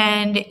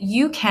 And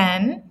you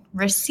can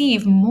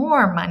receive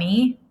more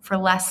money for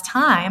less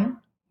time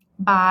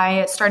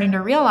by starting to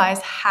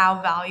realize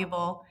how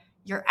valuable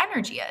your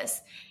energy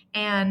is.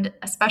 And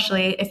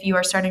especially if you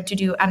are starting to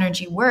do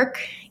energy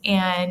work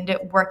and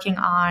working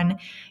on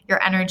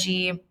your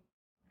energy,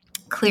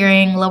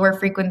 clearing lower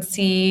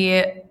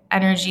frequency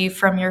energy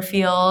from your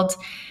field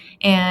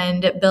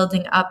and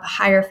building up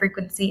higher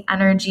frequency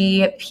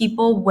energy,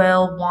 people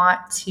will want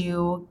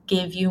to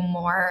give you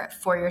more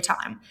for your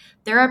time.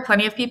 There are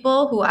plenty of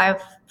people who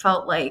I've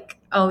felt like,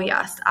 oh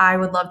yes, I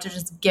would love to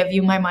just give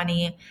you my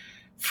money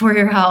for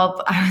your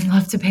help. I would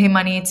love to pay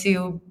money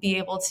to be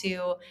able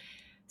to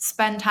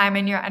spend time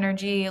in your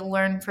energy,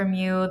 learn from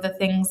you, the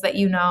things that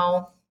you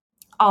know,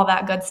 all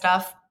that good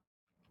stuff.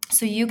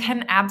 So you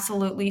can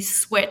absolutely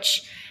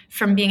switch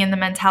from being in the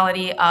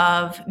mentality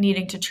of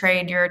needing to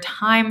trade your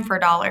time for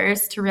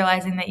dollars to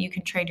realizing that you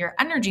can trade your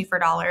energy for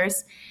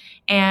dollars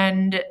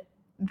and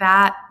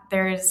that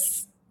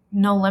there's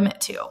no limit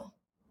to.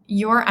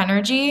 Your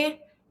energy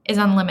is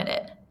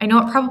unlimited. I know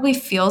it probably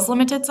feels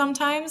limited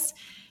sometimes,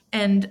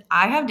 and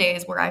I have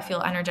days where I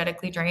feel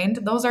energetically drained.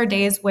 Those are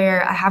days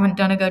where I haven't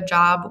done a good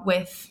job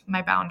with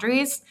my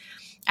boundaries.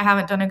 I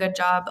haven't done a good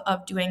job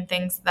of doing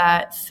things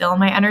that fill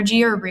my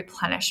energy or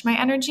replenish my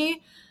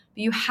energy.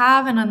 But you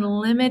have an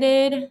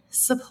unlimited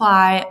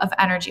supply of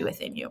energy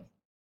within you.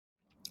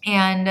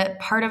 And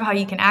part of how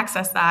you can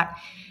access that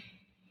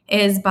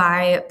is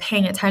by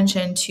paying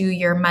attention to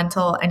your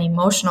mental and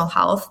emotional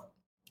health,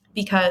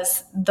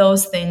 because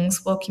those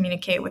things will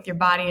communicate with your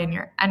body and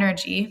your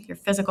energy, your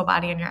physical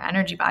body and your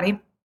energy body.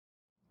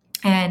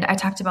 And I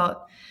talked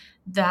about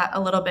that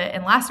a little bit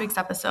in last week's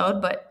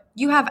episode, but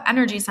you have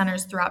energy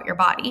centers throughout your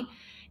body,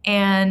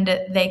 and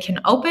they can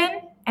open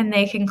and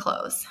they can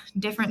close.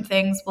 Different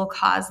things will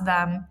cause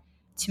them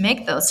to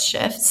make those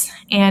shifts.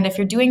 And if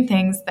you're doing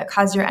things that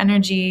cause your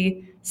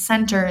energy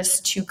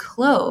centers to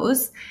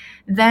close,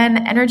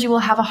 then energy will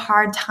have a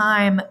hard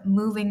time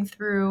moving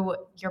through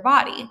your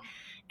body.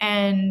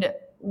 And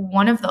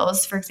one of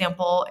those, for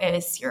example,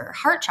 is your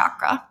heart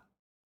chakra.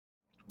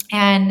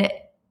 And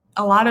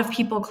a lot of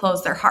people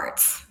close their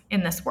hearts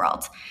in this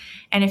world.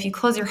 And if you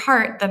close your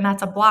heart, then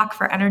that's a block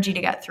for energy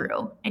to get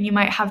through. And you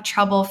might have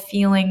trouble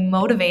feeling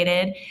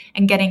motivated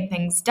and getting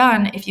things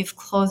done if you've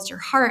closed your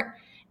heart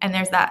and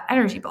there's that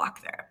energy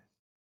block there.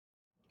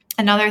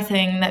 Another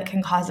thing that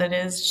can cause it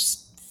is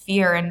just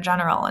fear in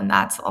general. And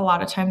that's a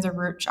lot of times a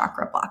root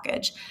chakra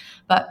blockage.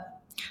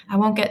 But I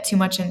won't get too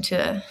much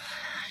into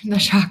the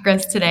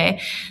chakras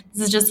today.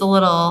 This is just a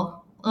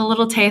little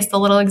taste, a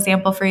little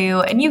example for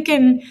you. And you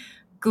can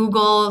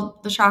Google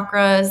the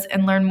chakras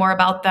and learn more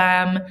about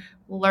them,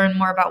 learn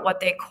more about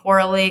what they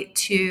correlate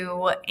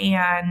to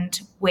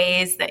and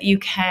ways that you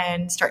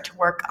can start to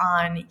work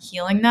on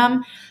healing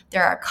them.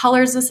 There are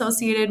colors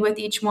associated with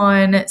each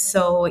one,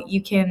 so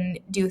you can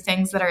do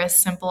things that are as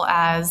simple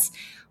as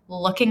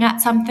looking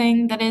at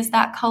something that is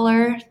that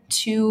color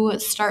to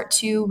start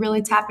to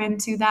really tap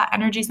into that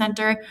energy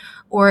center,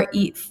 or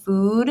eat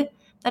food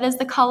that is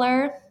the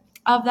color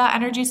of that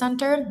energy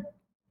center.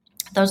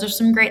 Those are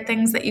some great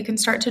things that you can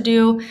start to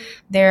do.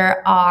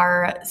 There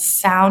are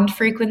sound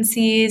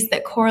frequencies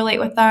that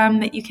correlate with them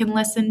that you can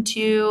listen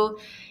to,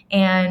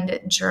 and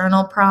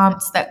journal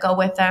prompts that go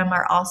with them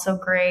are also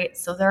great.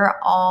 So there are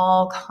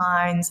all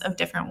kinds of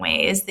different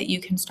ways that you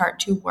can start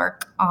to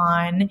work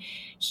on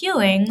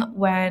healing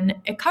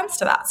when it comes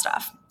to that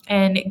stuff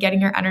and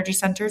getting your energy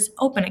centers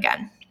open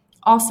again.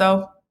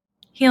 Also,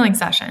 healing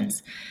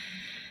sessions.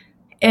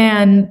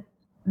 And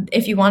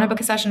if you want to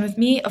book a session with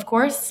me, of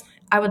course,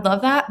 I would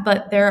love that.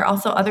 But there are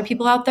also other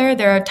people out there.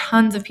 There are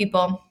tons of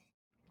people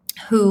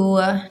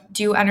who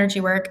do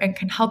energy work and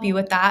can help you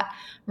with that.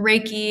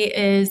 Reiki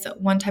is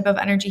one type of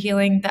energy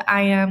healing that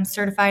I am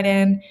certified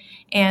in.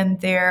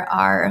 And there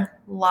are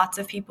lots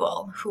of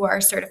people who are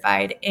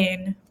certified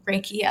in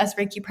Reiki as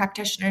Reiki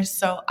practitioners.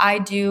 So I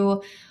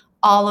do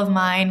all of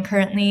mine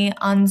currently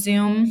on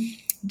Zoom.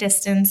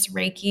 Distance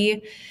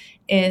Reiki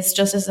is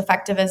just as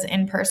effective as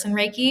in-person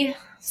Reiki.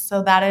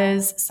 So that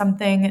is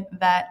something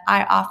that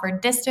I offer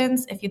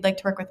distance if you'd like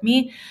to work with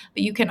me.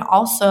 But you can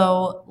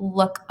also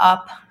look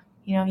up,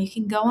 you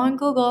can go on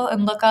Google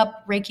and look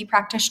up Reiki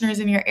practitioners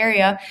in your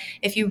area.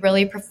 If you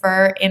really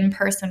prefer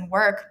in-person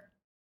work,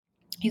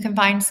 you can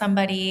find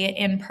somebody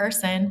in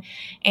person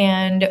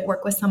and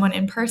work with someone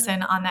in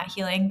person on that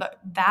healing, but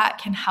that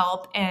can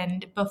help.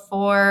 And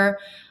before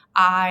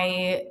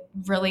I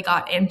really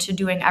got into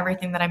doing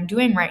everything that I'm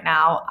doing right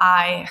now,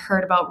 I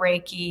heard about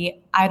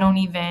Reiki. I don't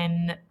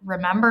even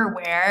remember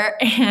where.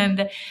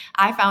 And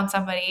I found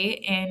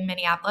somebody in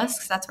Minneapolis,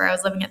 because that's where I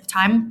was living at the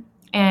time.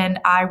 And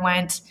I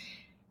went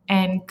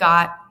and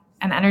got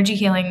an energy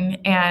healing,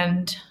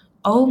 and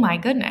oh my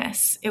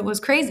goodness, it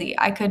was crazy.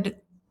 I could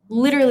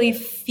literally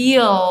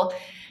feel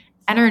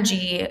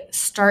energy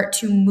start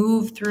to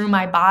move through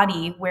my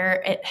body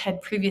where it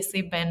had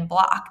previously been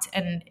blocked.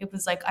 And it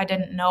was like I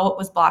didn't know it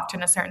was blocked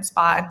in a certain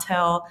spot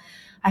until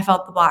I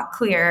felt the block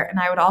clear. And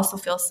I would also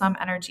feel some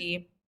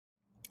energy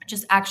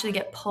just actually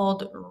get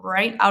pulled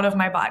right out of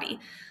my body.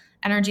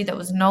 Energy that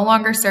was no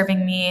longer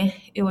serving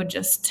me, it would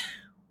just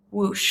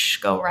whoosh,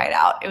 go right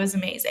out. It was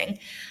amazing.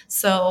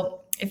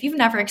 So if you've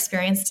never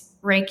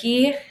experienced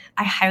Reiki,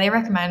 I highly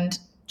recommend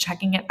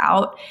checking it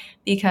out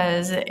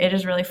because it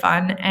is really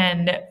fun.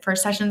 And for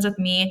sessions with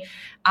me,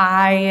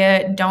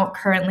 I don't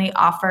currently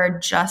offer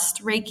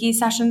just Reiki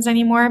sessions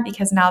anymore,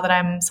 because now that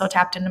I'm so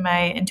tapped into my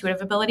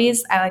intuitive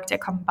abilities, I like to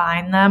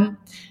combine them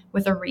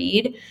with a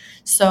read.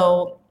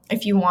 So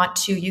if you want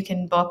to, you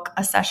can book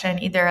a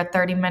session, either a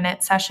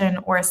 30-minute session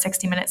or a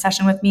 60-minute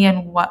session with me.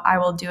 And what I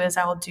will do is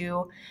I will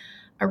do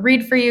a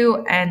read for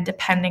you, and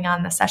depending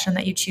on the session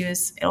that you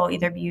choose, it'll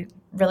either be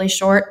really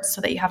short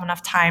so that you have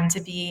enough time to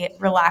be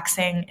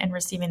relaxing and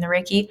receiving the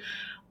Reiki,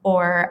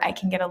 or I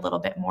can get a little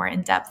bit more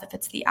in depth if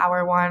it's the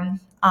hour one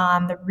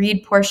on the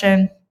read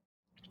portion.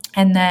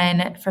 And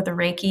then for the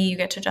Reiki, you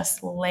get to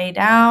just lay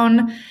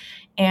down.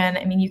 And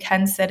I mean, you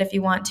can sit if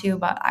you want to,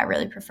 but I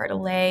really prefer to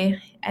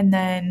lay. And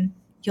then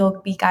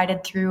you'll be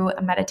guided through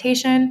a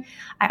meditation.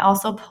 I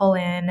also pull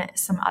in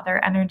some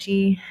other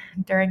energy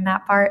during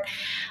that part,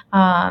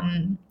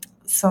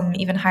 some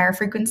even higher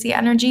frequency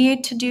energy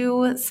to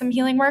do some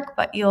healing work,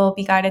 but you'll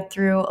be guided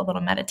through a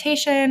little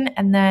meditation.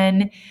 And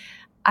then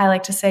I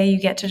like to say you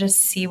get to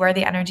just see where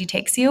the energy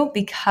takes you,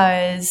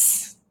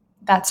 because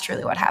that's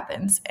truly what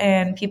happens.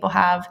 And people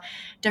have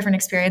different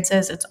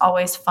experiences. It's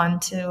always fun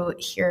to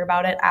hear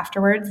about it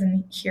afterwards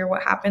and hear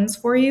what happens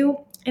for you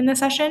in the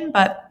session.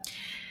 But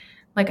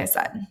like I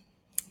said,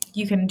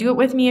 you can do it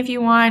with me if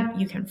you want.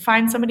 You can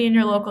find somebody in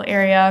your local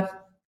area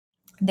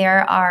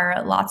There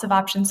are lots of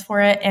options for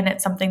it, and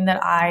it's something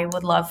that I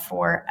would love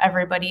for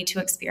everybody to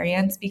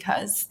experience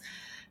because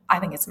I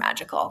think it's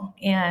magical,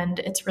 and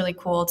it's really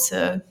cool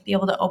to be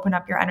able to open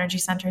up your energy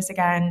centers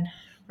again,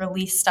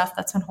 release stuff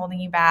that's been holding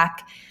you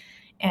back,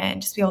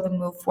 and just be able to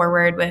move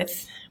forward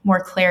with more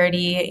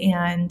clarity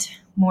and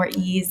more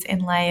ease in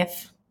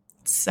life.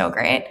 It's so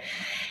great.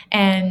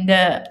 And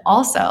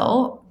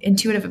also,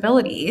 intuitive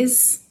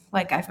abilities,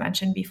 like I've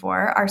mentioned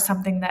before, are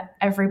something that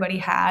everybody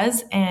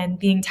has, and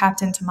being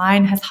tapped into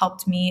mine has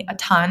helped me a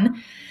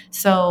ton.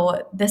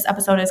 So this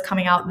episode is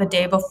coming out the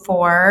day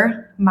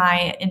before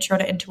my Intro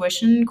to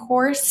Intuition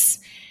course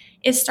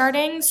is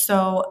starting.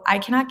 So I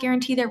cannot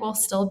guarantee there will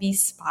still be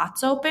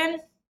spots open.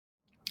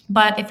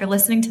 But if you're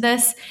listening to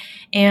this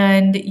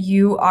and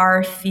you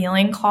are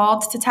feeling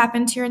called to tap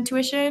into your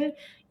intuition,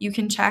 you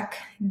can check.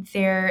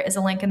 There is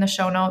a link in the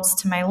show notes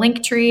to my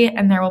link tree,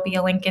 and there will be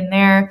a link in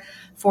there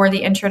for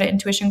the Intro to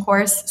Intuition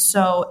course.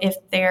 So if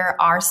there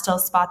are still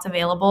spots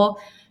available,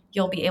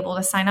 you'll be able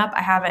to sign up.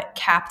 I have it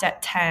capped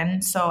at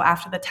 10. So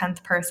after the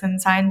 10th person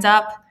signs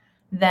up,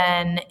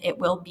 then it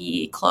will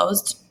be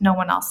closed. No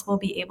one else will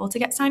be able to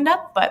get signed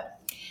up. But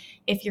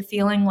if you're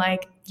feeling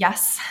like,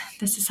 yes,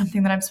 this is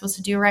something that I'm supposed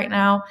to do right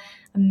now,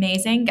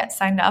 amazing, get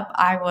signed up.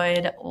 I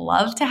would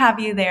love to have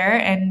you there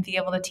and be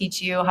able to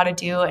teach you how to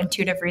do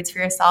intuitive reads for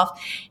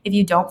yourself. If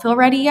you don't feel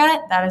ready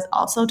yet, that is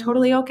also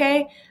totally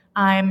okay.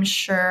 I'm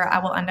sure I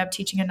will end up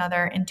teaching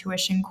another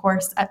intuition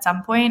course at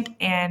some point,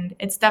 and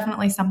it's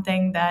definitely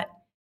something that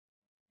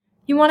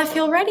you want to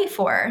feel ready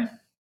for.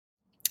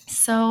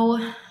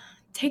 So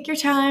take your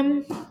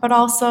time, but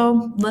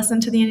also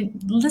listen to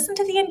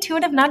the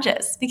intuitive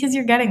nudges because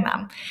you're getting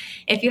them.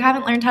 If you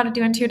haven't learned how to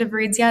do intuitive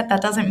reads yet,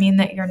 that doesn't mean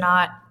that you're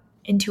not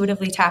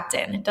intuitively tapped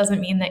in. It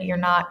doesn't mean that you're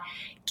not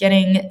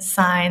getting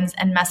signs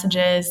and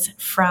messages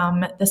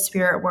from the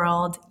spirit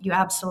world. You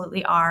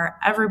absolutely are.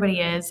 Everybody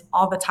is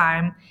all the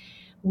time.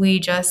 We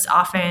just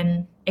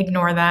often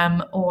ignore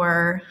them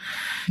or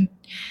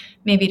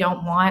maybe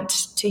don't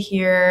want to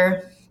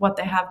hear what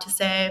they have to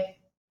say.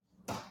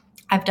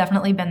 I've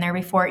definitely been there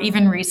before.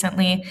 Even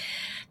recently,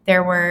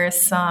 there were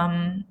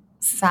some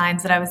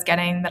signs that I was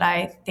getting that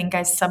I think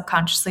I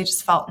subconsciously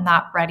just felt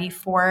not ready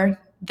for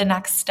the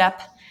next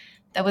step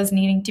that was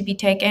needing to be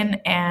taken,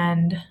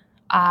 and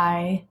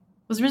I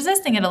was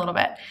resisting it a little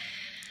bit.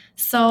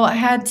 So I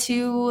had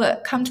to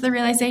come to the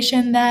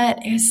realization that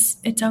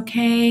it's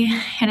okay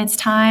and it's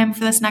time for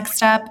this next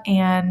step,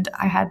 and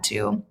I had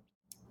to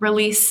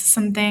release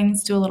some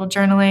things, do a little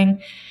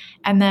journaling.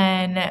 And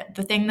then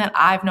the thing that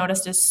I've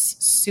noticed is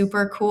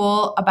super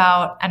cool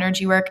about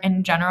energy work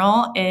in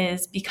general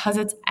is because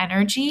it's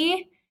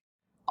energy,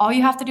 all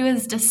you have to do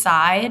is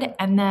decide,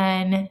 and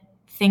then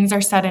things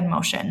are set in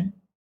motion.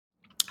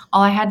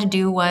 All I had to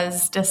do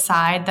was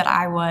decide that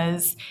I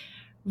was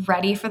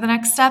ready for the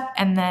next step,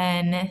 and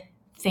then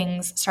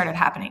things started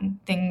happening.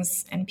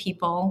 Things and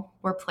people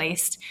were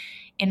placed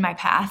in my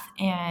path,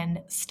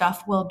 and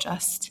stuff will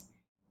just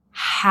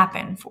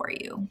happen for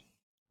you.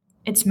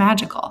 It's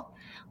magical.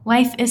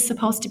 Life is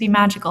supposed to be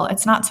magical.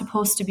 It's not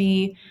supposed to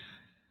be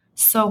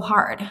so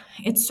hard.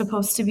 It's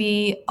supposed to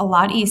be a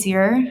lot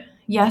easier.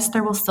 Yes,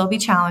 there will still be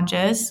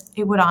challenges.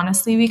 It would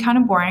honestly be kind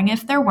of boring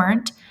if there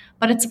weren't,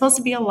 but it's supposed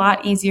to be a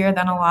lot easier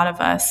than a lot of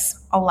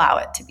us allow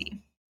it to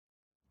be.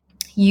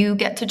 You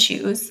get to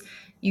choose.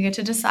 You get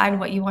to decide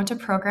what you want to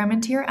program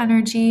into your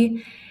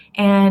energy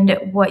and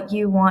what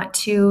you want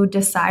to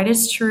decide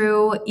is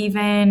true.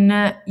 Even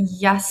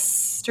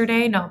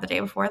the day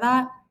before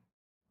that,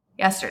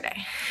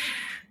 yesterday.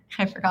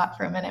 I forgot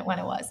for a minute when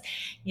it was.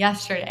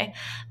 Yesterday,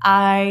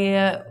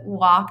 I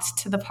walked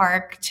to the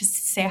park to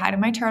say hi to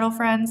my turtle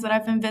friends that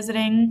I've been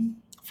visiting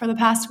for the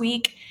past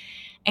week.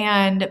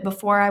 And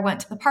before I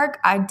went to the park,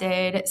 I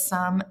did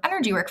some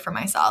energy work for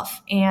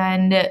myself.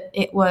 And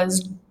it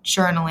was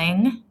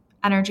journaling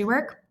energy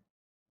work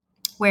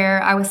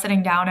where I was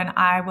sitting down and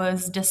I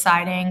was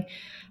deciding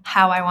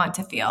how I want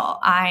to feel.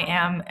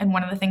 And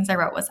one of the things I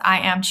wrote was, I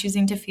am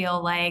choosing to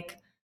feel like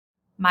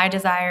my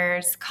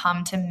desires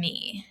come to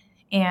me.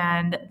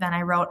 And then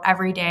I wrote,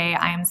 every day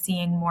I am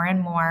seeing more and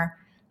more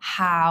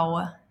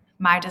how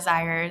my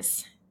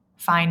desires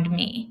find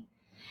me.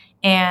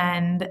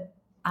 And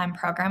I'm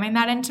programming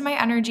that into my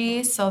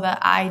energy so that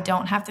I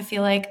don't have to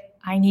feel like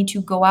I need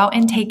to go out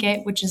and take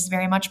it, which is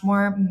very much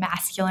more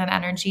masculine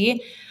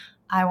energy.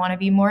 I want to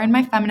be more in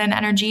my feminine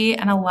energy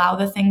and allow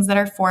the things that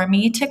are for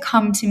me to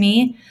come to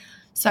me.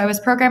 So I was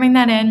programming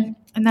that in.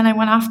 And then I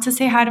went off to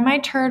say hi to my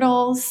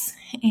turtles,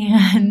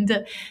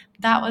 and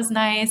that was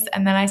nice.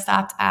 And then I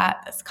stopped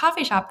at this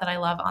coffee shop that I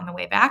love on the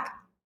way back.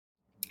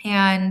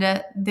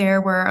 And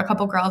there were a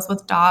couple girls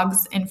with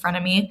dogs in front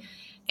of me.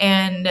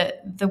 And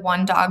the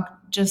one dog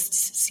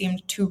just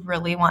seemed to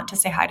really want to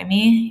say hi to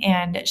me.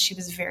 And she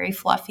was very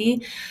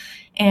fluffy.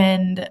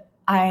 And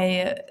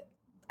I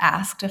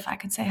asked if I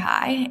could say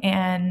hi.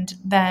 And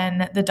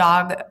then the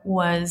dog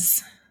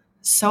was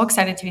so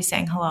excited to be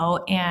saying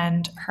hello.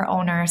 And her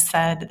owner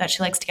said that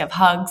she likes to give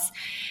hugs.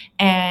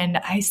 And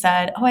I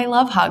said, oh, I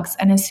love hugs.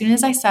 And as soon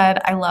as I said,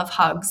 I love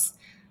hugs,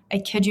 I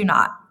kid you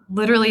not,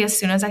 literally as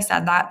soon as I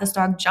said that, this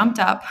dog jumped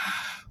up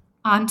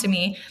onto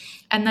me,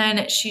 and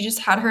then she just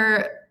had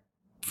her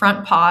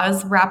front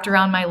paws wrapped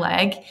around my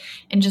leg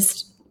and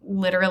just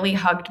literally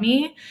hugged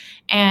me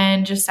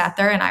and just sat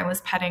there, and I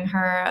was petting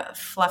her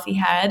fluffy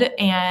head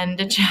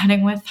and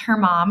chatting with her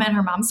mom and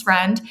her mom's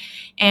friend,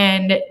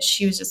 and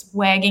she was just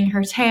wagging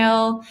her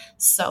tail,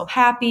 so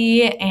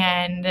happy.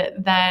 And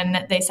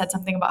then they said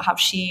something about how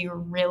she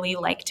really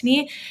liked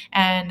me,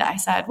 and I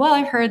said, well,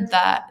 I've heard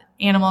that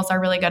animals are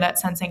really good at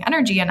sensing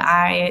energy, and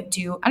I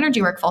do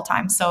energy work full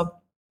time, so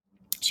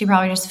she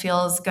probably just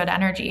feels good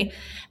energy.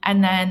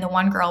 And then the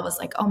one girl was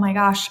like, oh my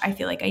gosh, I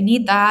feel like I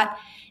need that.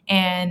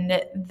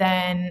 And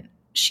then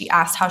she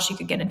asked how she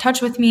could get in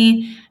touch with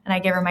me. And I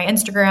gave her my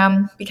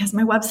Instagram because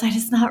my website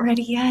is not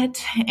ready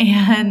yet.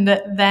 And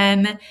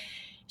then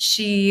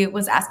she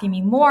was asking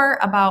me more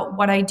about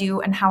what I do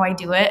and how I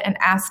do it, and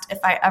asked if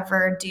I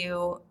ever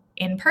do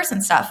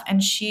in-person stuff.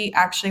 And she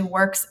actually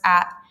works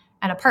at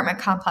an apartment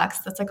complex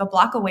that's like a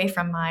block away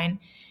from mine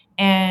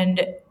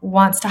and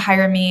wants to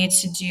hire me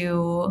to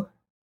do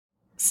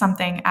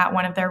something at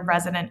one of their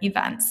resident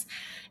events.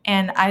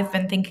 And I've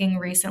been thinking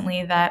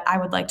recently that I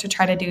would like to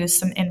try to do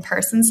some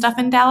in-person stuff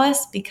in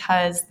Dallas,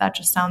 because that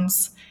just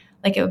sounds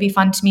like it would be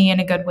fun to me and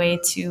a good way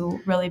to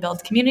really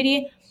build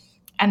community.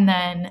 And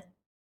then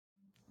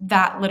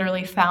that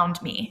literally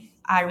found me.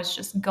 I was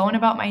just going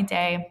about my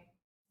day,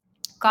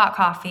 got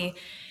coffee,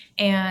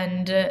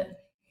 and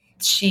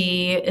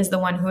she is the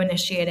one who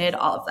initiated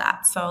all of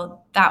that.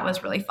 So that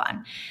was really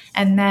fun.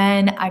 And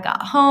then I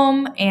got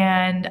home,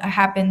 and I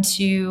happened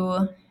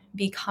to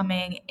be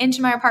coming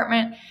into my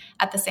apartment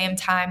at the same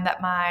time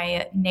that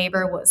my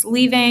neighbor was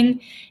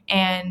leaving.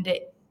 And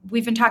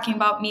we've been talking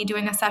about me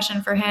doing a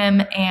session for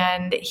him,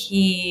 and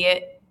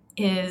he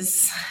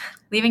is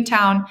leaving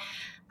town.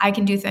 I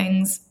can do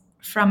things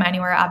from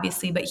anywhere,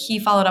 obviously, but he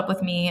followed up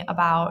with me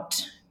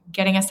about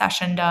getting a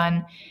session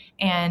done.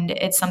 And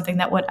it's something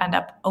that would end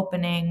up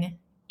opening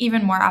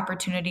even more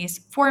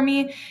opportunities for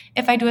me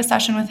if I do a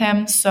session with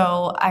him.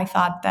 So I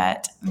thought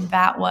that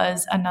that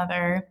was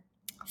another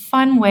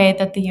fun way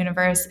that the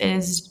universe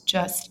is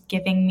just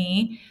giving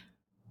me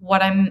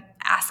what I'm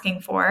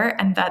asking for,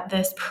 and that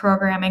this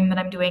programming that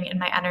I'm doing in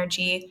my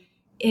energy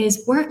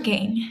is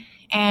working.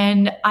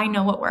 And I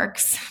know it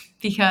works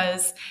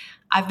because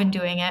I've been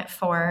doing it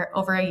for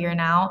over a year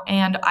now.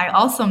 And I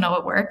also know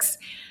it works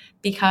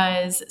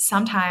because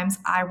sometimes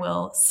I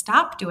will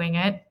stop doing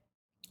it,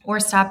 or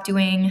stop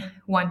doing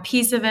one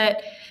piece of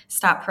it,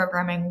 stop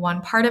programming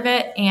one part of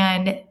it.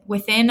 And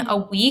within a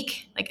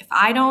week, like if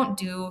I don't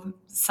do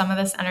some of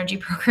this energy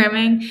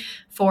programming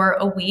for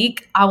a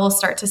week, I will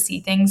start to see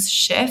things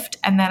shift.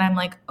 And then I'm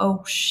like,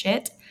 oh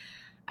shit,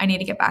 I need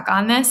to get back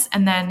on this.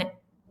 And then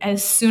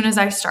as soon as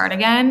I start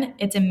again,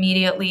 it's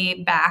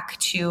immediately back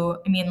to,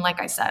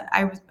 like I said,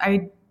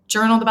 I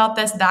journaled about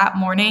this that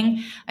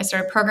morning. I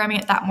started programming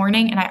it that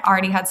morning, and I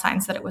already had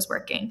signs that it was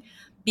working,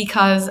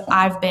 because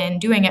I've been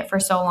doing it for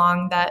so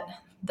long that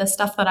the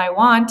stuff that I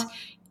want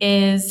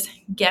is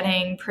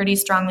getting pretty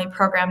strongly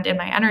programmed in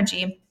my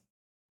energy.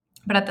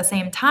 But at the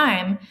same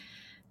time,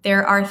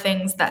 there are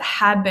things that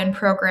had been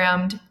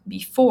programmed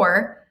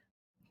before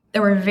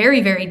that were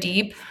very, very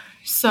deep.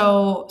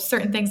 So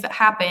certain things that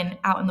happen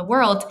out in the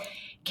world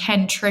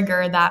can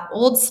trigger that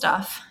old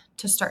stuff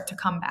to start to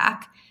come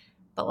back.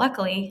 But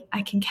luckily,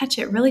 I can catch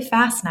it really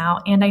fast now,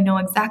 and I know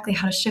exactly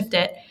how to shift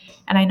it,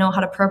 and I know how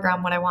to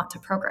program what I want to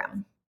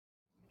program.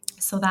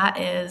 So that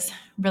is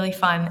really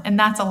fun. And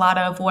that's a lot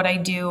of what I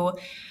do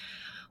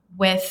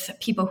with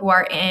people who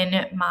are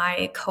in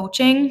my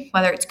coaching,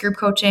 whether it's group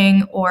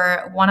coaching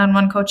or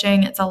one-on-one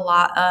coaching. It's a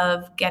lot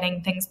of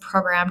getting things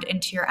programmed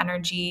into your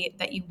energy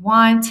that you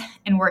want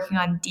and working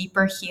on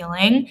deeper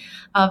healing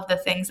of the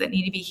things that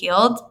need to be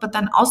healed. But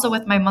then also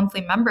with my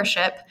monthly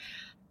membership,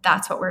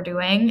 that's what we're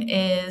doing,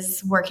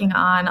 is working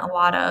on a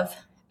lot of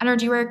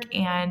energy work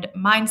and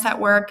mindset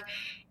work.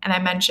 And I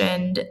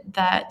mentioned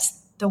that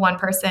the one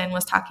person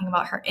was talking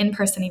about her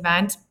in-person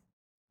event.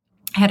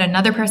 I had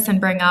another person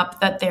bring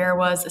up that there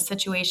was a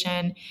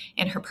situation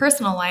in her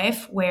personal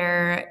life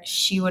where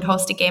she would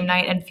host a game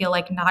night and feel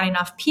like not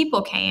enough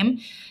people came.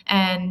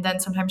 And then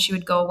sometimes she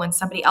would go when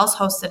somebody else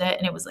hosted it,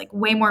 and it was like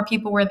way more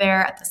people were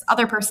there at this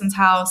other person's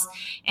house.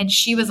 And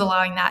she was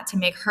allowing that to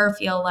make her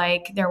feel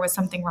like there was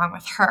something wrong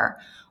with her,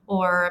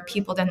 or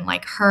people didn't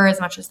like her as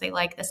much as they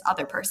like this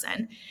other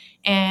person.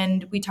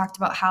 And we talked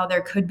about how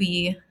there could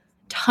be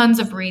tons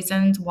of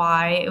reasons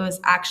why it was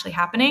actually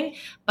happening,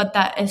 but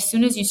that as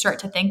soon as you start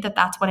to think that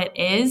that's what it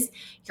is,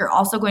 you're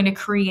also going to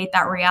create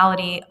that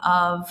reality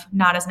of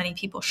not as many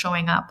people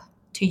showing up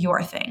to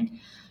your thing.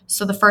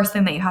 So the first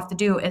thing that you have to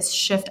do is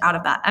shift out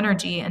of that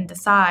energy and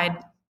decide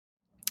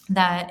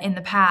that in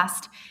the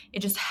past,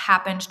 it just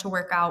happened to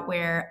work out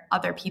where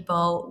other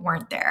people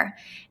weren't there.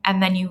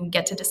 And then you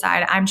get to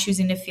decide, I'm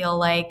choosing to feel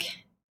like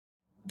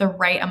the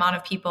right amount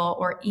of people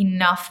or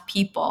enough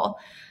people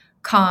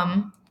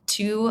come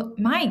to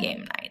my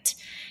game night.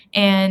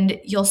 And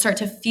you'll start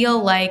to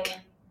feel like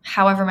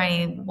however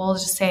many, we'll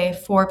just say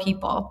 4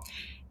 people.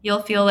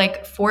 You'll feel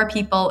like 4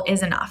 people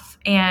is enough.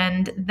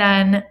 And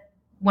then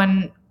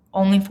when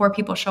only 4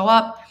 people show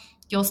up,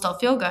 you'll still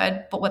feel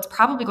good. But what's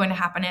probably going to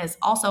happen is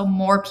also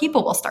more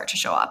people will start to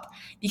show up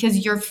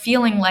because you're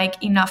feeling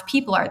like enough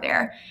people are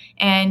there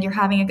and you're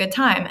having a good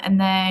time. And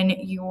then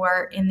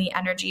you're in the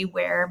energy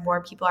where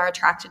more people are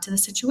attracted to the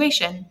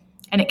situation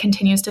and it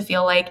continues to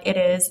feel like it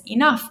is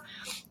enough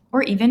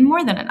or even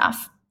more than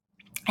enough.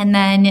 And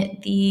then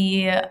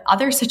the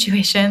other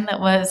situation that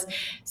was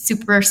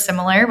super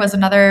similar was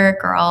another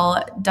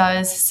girl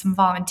does some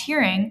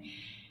volunteering,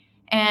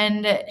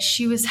 and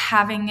she was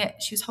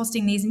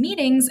hosting these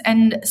meetings,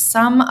 and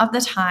some of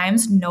the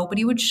times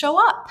nobody would show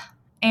up.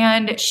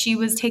 And she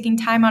was taking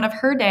time out of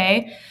her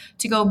day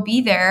to go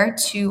be there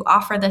to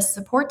offer this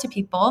support to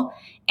people,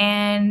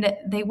 and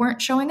they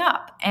weren't showing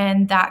up.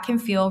 And that can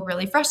feel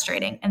really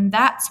frustrating. And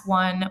that's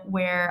one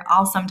where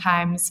I'll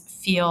sometimes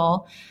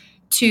feel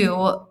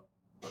too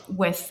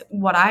with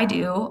what I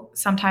do.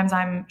 Sometimes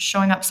I'm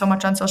showing up so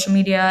much on social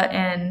media,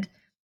 and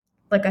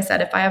like I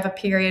said, if I have a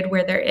period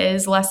where there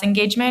is less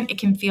engagement, it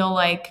can feel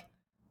like,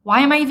 why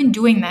am I even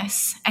doing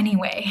this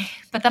anyway?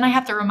 But then I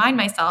have to remind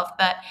myself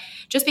that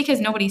just because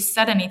nobody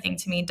said anything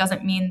to me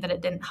doesn't mean that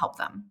it didn't help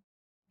them.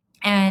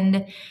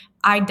 And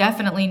I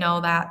definitely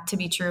know that to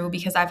be true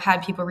because I've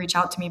had people reach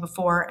out to me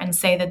before and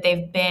say that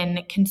they've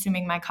been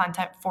consuming my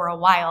content for a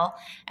while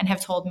and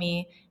have told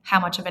me how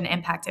much of an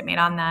impact it made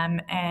on them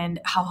and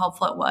how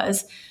helpful it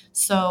was.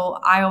 So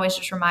I always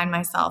just remind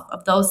myself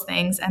of those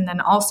things. And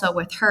then also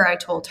with her, I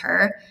told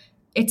her,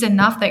 it's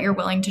enough that you're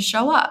willing to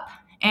show up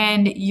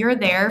and you're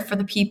there for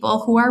the people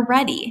who are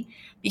ready.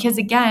 Because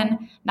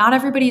again, not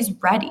everybody's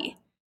ready.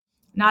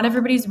 Not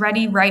everybody's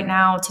ready right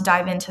now to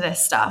dive into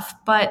this stuff,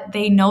 but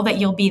they know that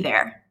you'll be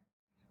there.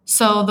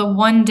 So the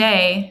one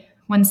day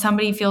when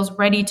somebody feels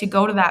ready to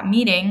go to that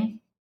meeting,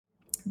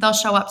 they'll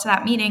show up to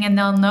that meeting and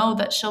they'll know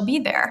that she'll be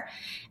there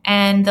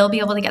and they'll be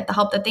able to get the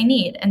help that they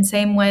need. And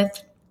same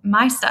with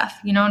my stuff.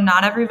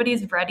 Not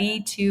everybody's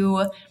ready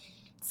to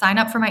sign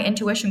up for my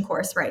intuition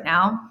course right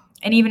now.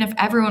 And even if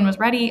everyone was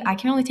ready, I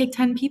can only take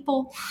 10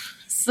 people.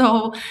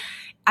 So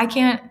I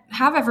can't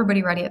have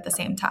everybody ready at the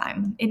same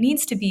time. It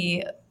needs to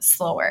be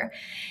slower.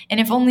 And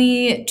if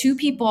only 2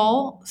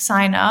 people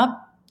sign up,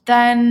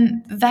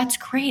 then that's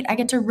great. I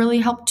get to really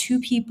help 2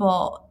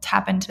 people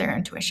tap into their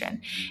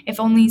intuition. If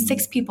only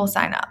 6 people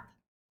sign up,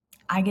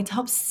 I get to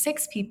help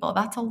 6 people.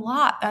 That's a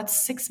lot.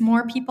 That's 6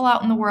 more people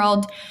out in the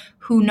world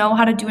who know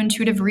how to do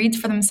intuitive reads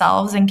for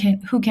themselves and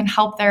who can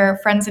help their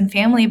friends and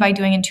family by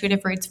doing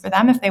intuitive reads for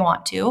them if they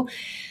want to.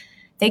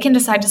 They can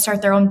decide to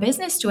start their own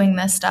business doing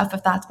this stuff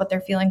if that's what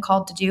they're feeling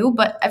called to do.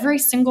 But every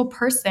single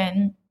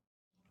person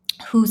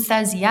who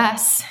says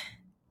yes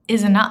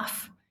is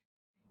enough,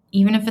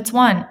 even if it's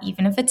 1,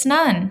 even if it's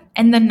none.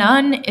 And the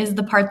none is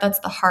the part that's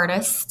the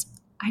hardest,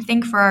 I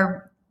think, for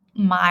our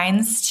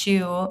minds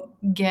to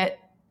get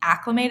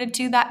acclimated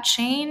to that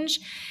change.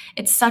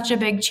 It's such a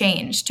big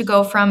change to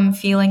go from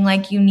feeling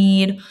like you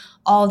need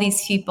all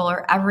these people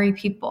or every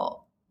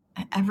people,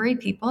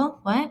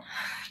 what?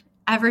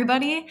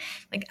 Everybody,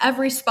 like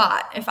every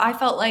spot. If I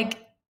felt like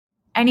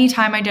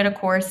anytime I did a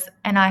course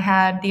and I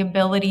had the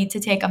ability to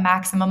take a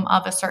maximum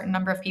of a certain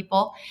number of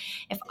people,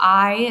 if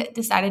I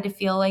decided to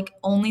feel like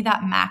only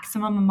that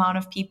maximum amount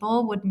of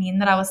people would mean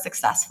that I was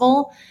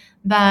successful,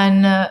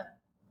 then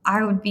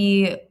I would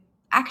be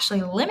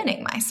actually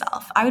limiting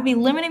myself. I would be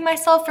limiting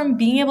myself from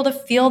being able to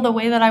feel the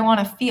way that I want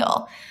to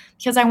feel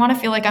because I want to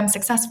feel like I'm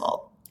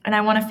successful and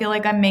I want to feel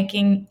like I'm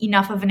making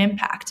enough of an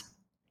impact.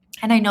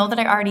 And I know that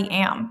I already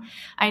am.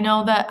 I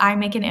know that I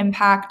make an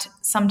impact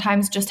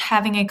sometimes just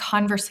having a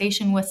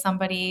conversation with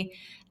somebody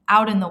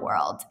out in the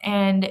world.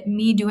 And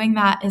me doing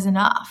that is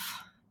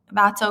enough.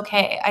 That's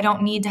okay. I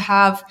don't need to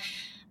have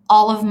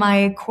all of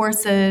my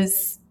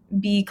courses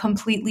be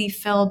completely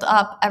filled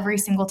up every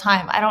single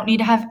time. I don't need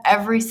to have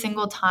every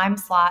single time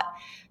slot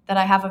that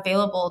I have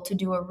available to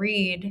do a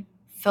read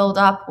filled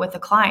up with a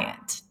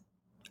client.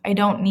 I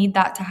don't need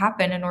that to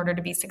happen in order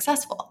to be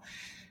successful.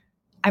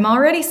 I'm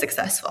already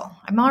successful.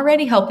 I'm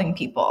already helping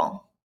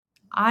people.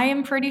 I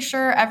am pretty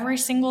sure every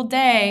single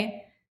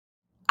day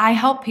I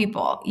help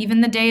people,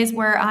 even the days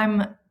where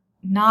I'm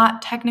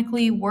not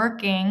technically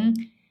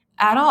working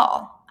at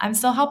all. I'm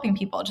still helping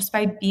people just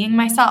by being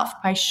myself,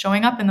 by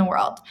showing up in the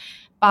world,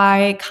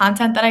 by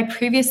content that I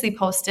previously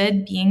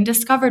posted being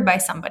discovered by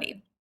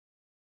somebody.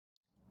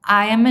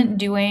 I am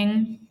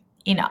doing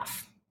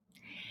enough,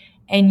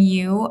 and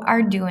you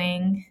are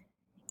doing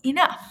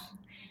enough.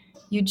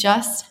 You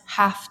just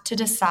have to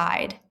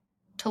decide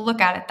to look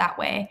at it that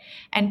way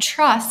and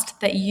trust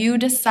that you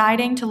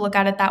deciding to look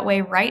at it that way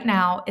right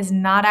now is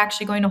not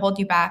actually going to hold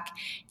you back.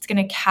 It's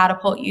going to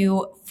catapult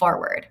you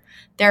forward.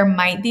 There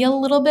might be a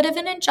little bit of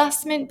an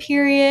adjustment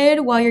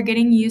period while you're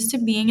getting used to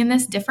being in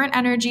this different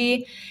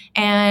energy.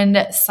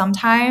 And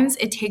sometimes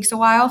it takes a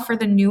while for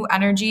the new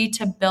energy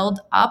to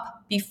build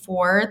up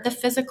before the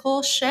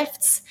physical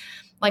shifts.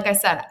 Like I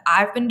said,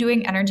 I've been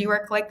doing energy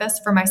work like this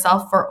for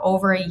myself for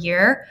over a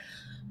year.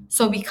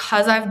 So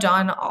because I've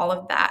done all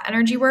of that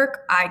energy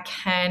work, I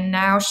can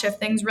now shift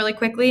things really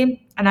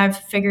quickly. And I've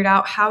figured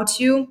out how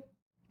to.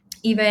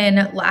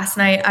 Even last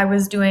night, I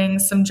was doing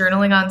some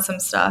journaling on some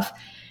stuff,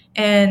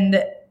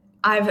 and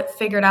I've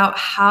figured out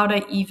how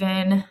to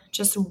even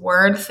just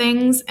word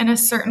things in a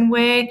certain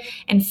way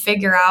and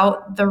figure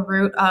out the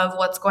root of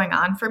what's going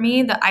on for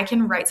me, that I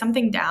can write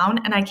something down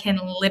and I can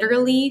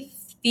literally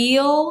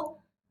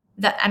feel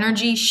the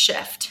energy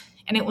shift.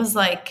 And it was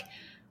like,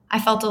 I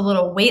felt a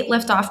little weight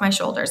lift off my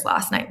shoulders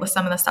last night with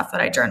some of the stuff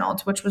that I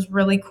journaled, which was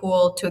really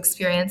cool to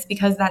experience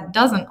because that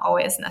doesn't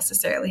always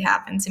necessarily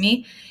happen to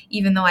me.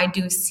 Even though I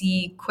do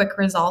see quick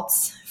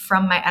results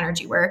from my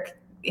energy work,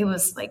 it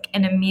was like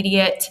an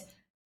immediate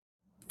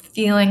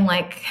feeling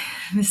like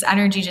this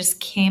energy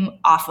just came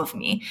off of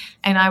me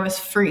and I was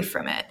free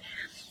from it,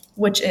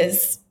 which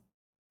is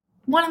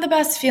one of the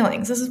best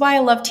feelings. This is why I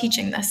love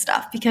teaching this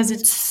stuff, because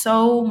it's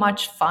so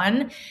much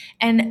fun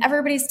and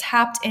everybody's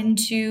tapped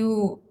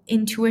into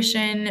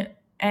intuition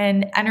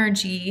and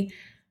energy.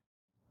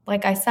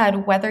 Like I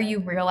said, whether you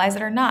realize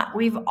it or not,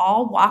 we've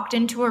all walked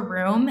into a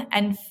room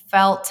and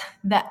felt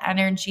the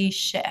energy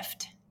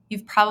shift.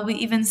 You've probably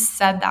even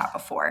said that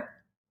before.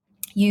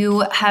 You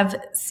have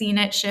seen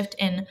it shift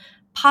in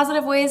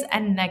positive ways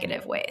and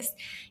negative ways.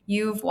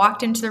 You've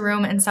walked into the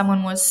room and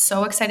someone was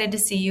so excited to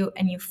see you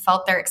and you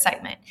felt their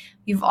excitement.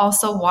 You've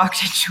also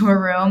walked into a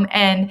room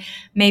and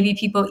maybe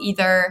people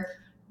either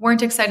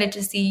weren't excited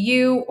to see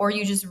you or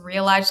you just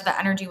realized the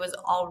energy was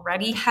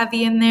already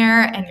heavy in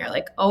there and you're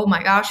like, oh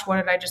my gosh, what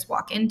did I just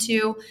walk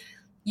into?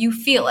 You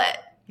feel it.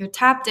 You're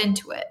tapped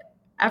into it.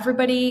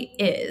 Everybody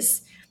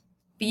is.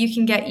 But you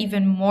can get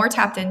even more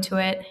tapped into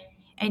it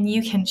and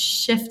you can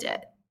shift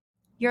it.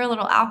 You're a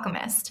little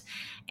alchemist.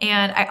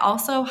 And I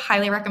also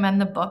highly recommend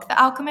the book, The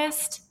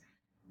Alchemist.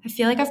 I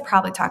feel like I've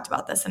probably talked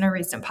about this in a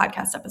recent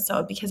podcast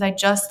episode because I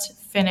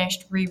just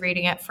finished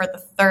rereading it for the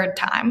third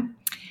time.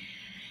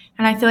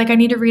 And I feel like I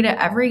need to read it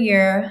every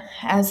year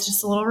as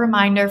just a little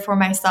reminder for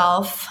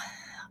myself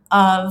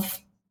of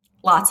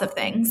lots of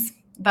things.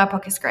 That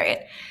book is great.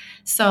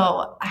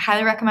 So I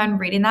highly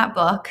recommend reading that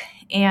book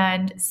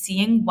and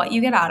seeing what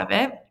you get out of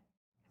it.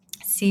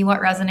 See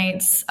what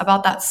resonates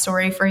about that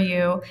story for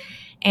you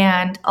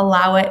and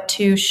allow it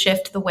to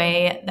shift the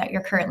way that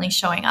you're currently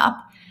showing up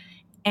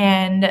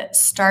and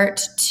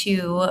start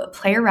to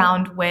play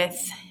around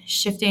with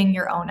shifting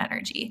your own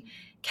energy.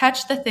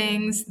 Catch the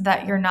things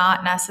that you're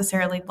not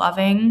necessarily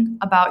loving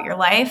about your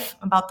life,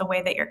 about the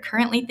way that you're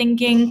currently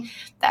thinking,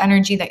 the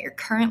energy that you're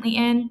currently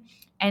in,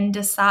 and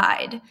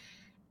decide.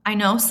 I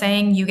know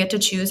saying you get to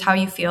choose how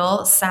you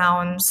feel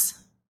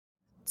sounds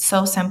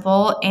so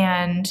simple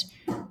and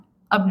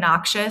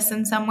obnoxious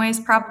in some ways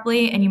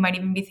probably, and you might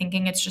even be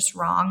thinking it's just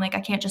wrong. Like,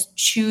 I can't just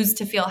choose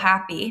to feel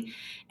happy.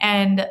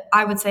 And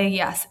I would say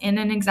yes, in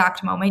an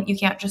exact moment, you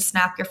can't just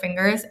snap your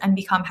fingers and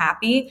become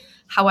happy.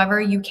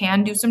 However, you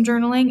can do some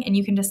journaling and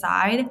you can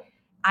decide,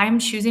 I'm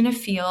choosing to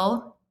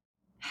feel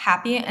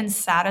happy and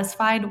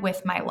satisfied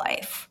with my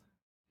life.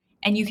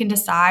 And you can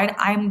decide,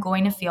 I'm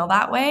going to feel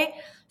that way.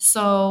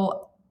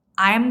 So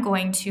I'm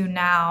going to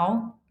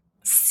now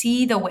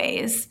see the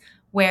ways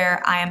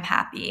where I am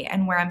happy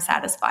and where I'm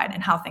satisfied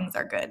and how things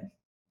are good.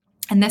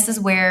 And this is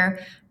where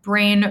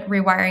brain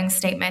rewiring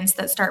statements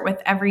that start with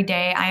every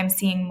day I am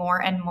seeing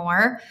more and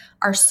more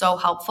are so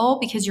helpful,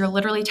 because you're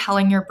literally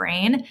telling your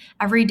brain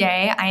every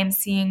day I am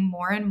seeing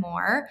more and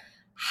more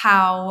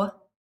how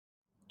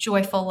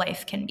joyful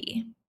life can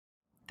be.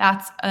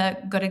 That's a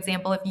good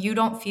example. If you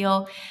don't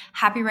feel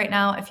happy right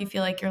now, if you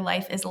feel like your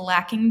life is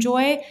lacking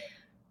joy,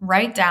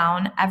 write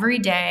down every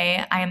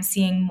day, I am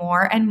seeing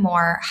more and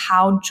more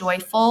how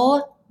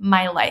joyful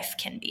my life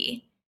can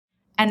be.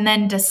 And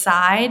then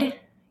decide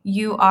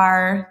you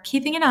are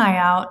keeping an eye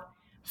out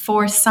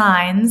for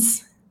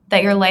signs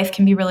that your life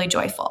can be really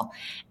joyful.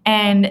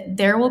 And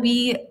there will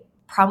be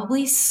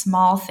probably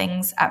small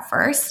things at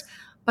first,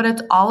 but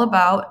it's all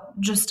about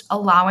just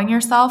allowing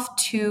yourself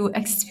to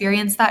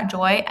experience that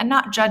joy and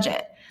not judge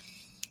it.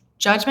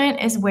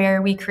 Judgment is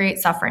where we create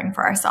suffering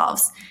for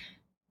ourselves.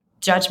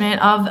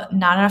 Judgment of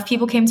not enough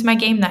people came to my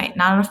game night,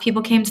 not enough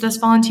people came to this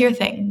volunteer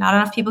thing, not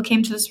enough people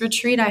came to this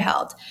retreat I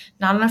held,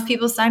 not enough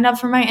people signed up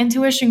for my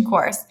intuition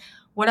course,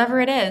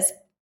 whatever it is.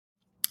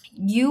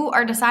 You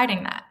are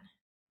deciding that.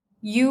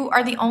 You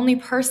are the only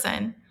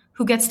person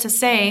who gets to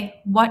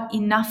say what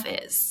enough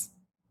is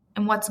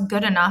and what's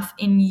good enough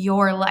in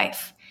your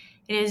life.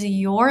 It is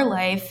your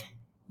life.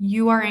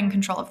 You are in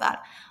control of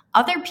that.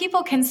 Other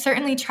people can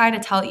certainly try to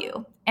tell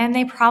you, and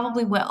they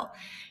probably will.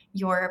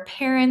 Your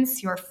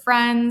parents, your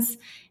friends,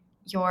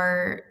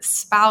 your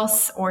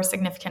spouse or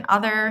significant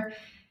other.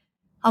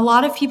 A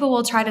lot of people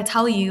will try to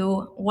tell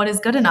you what is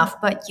good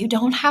enough, but you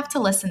don't have to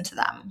listen to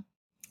them.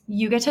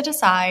 You get to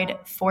decide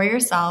for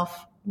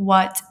yourself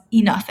what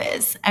enough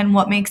is and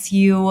what makes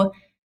you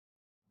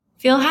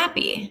feel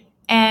happy.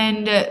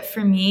 And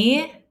for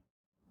me,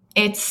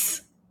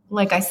 it's,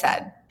 like I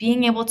said,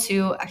 being able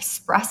to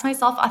express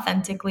myself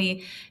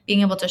authentically, being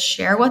able to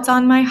share what's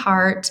on my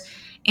heart,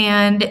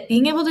 and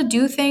being able to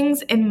do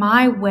things in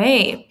my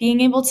way,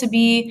 being able to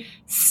be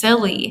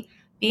silly,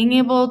 being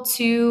able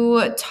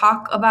to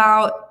talk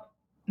about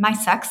my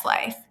sex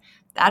life.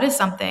 That is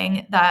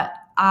something that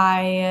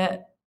I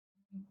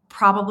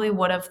probably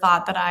would have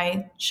thought that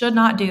I should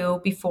not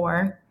do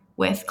before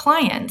with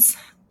clients.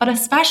 But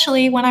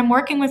especially when I'm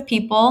working with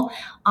people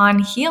on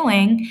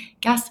healing,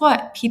 guess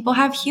what? People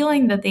have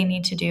healing that they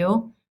need to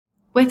do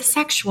with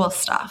sexual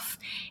stuff.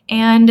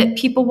 And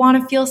people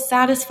want to feel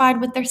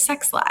satisfied with their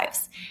sex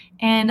lives.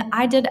 And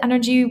I did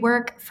energy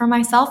work for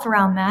myself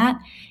around that.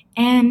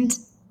 And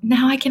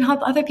now I can help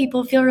other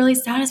people feel really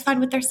satisfied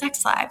with their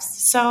sex lives.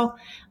 So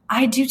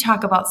I do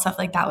talk about stuff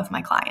like that with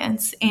my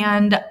clients.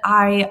 And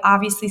I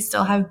obviously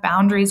still have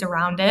boundaries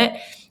around it,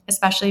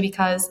 especially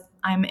because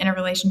I'm in a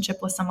relationship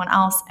with someone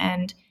else,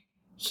 and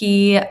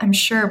he, I'm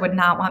sure, would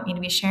not want me to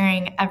be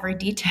sharing every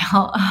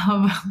detail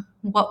of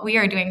what we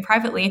are doing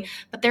privately,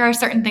 but there are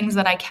certain things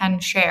that I can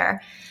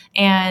share.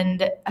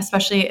 And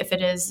especially if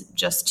it is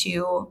just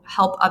to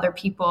help other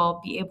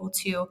people be able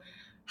to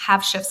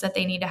have shifts that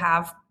they need to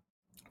have,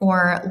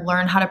 or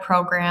learn how to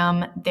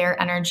program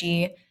their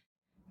energy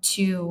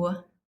to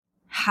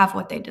have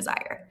what they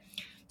desire.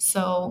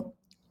 So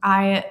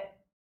I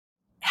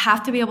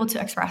have to be able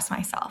to express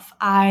myself.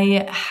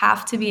 I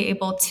have to be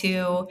able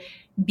to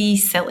be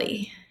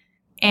silly.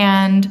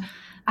 And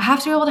I have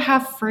to be able to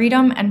have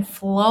freedom and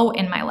flow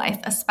in my life,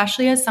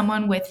 especially as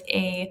someone with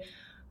a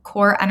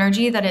core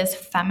energy that is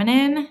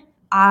feminine.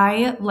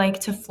 I like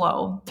to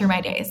flow through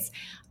my days.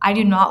 I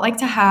do not like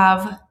to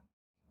have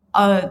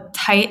a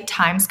tight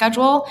time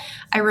schedule.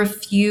 I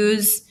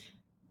refuse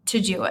to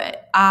do it.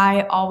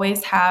 I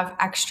always have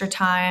extra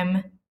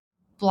time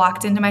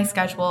blocked into my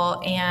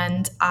schedule,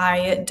 and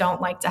I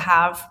don't like to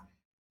have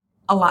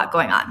a lot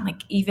going on.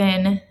 Like,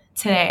 even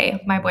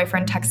today, my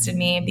boyfriend texted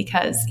me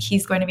because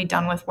he's going to be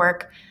done with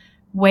work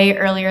way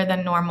earlier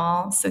than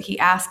normal. So he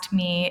asked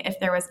me if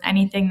there was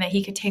anything that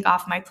he could take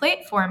off my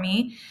plate for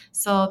me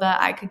so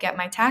that I could get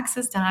my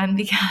taxes done,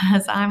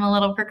 because I'm a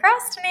little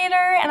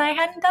procrastinator and I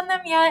hadn't done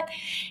them yet.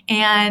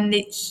 And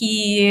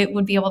he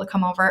would be able to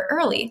come over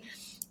early.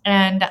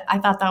 And I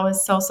thought that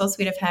was so, so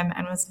sweet of him,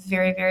 and was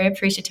very, very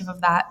appreciative of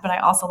that. But I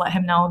also let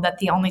him know that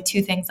the only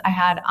two things I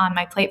had on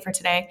my plate for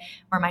today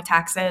were my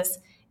taxes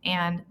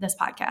and this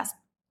podcast.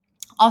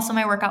 Also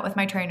my workout with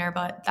my trainer,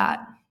 but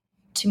that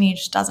to me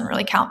just doesn't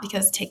really count,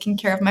 because taking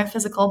care of my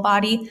physical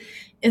body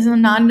is a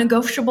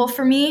non-negotiable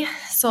for me.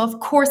 So of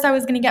course I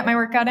was going to get my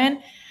workout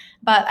in,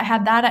 but I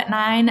had that at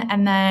 9,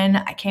 and then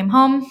I came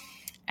home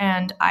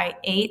and I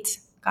ate,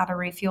 got to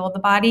refuel the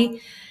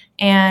body,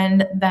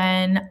 and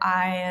then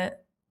I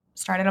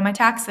started on my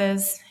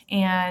taxes,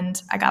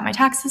 and I got my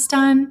taxes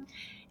done,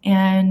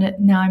 and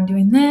now I'm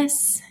doing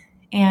this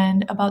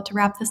and about to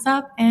wrap this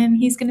up, and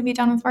he's going to be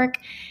done with work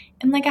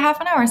in like a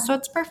half an hour, so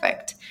it's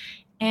perfect.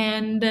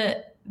 And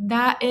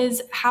that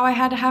is how I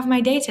had to have my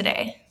day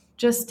today.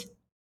 Just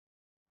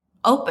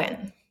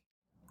open.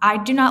 I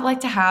do not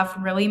like to have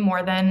really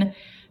more than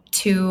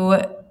 2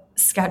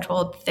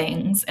 scheduled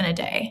things in a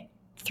day.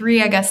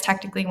 3, I guess,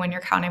 technically, when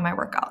you're counting my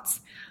workouts.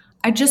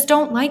 I just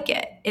don't like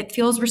it. It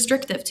feels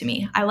restrictive to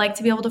me. I like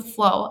to be able to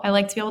flow. I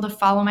like to be able to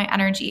follow my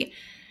energy.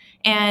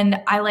 And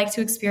I like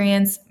to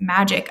experience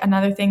magic.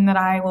 Another thing that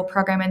I will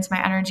program into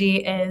my energy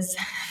is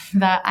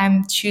that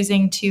I'm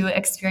choosing to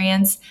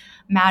experience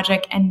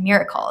magic and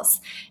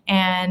miracles.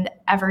 And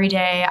every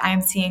day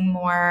I'm seeing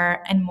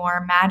more and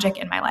more magic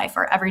in my life,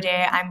 or every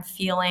day I'm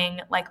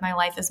feeling like my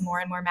life is more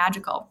and more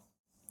magical.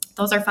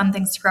 Those are fun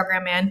things to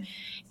program in.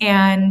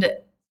 And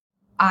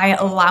I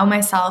allow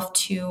myself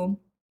to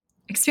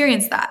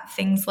experience that.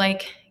 Things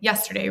like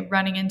yesterday,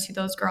 running into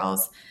those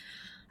girls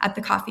at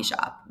the coffee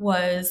shop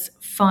was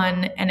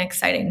fun and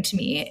exciting to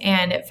me.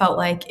 And it felt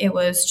like it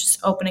was just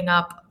opening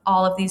up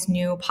all of these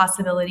new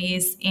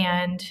possibilities.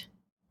 And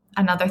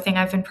another thing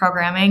I've been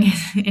programming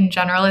in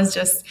general is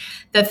just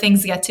that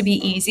things get to be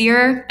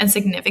easier and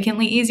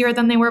significantly easier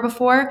than they were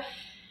before.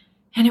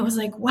 And it was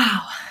like,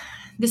 wow,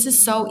 this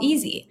is so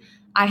easy.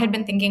 I had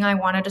been thinking I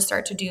wanted to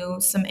start to do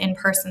some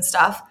in-person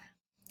stuff,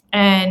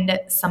 and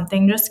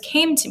something just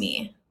came to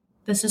me.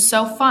 This is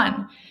so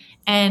fun.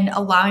 And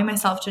allowing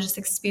myself to just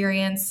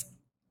experience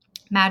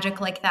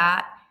magic like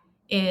that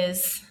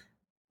is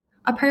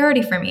a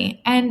priority for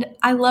me. And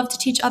I love to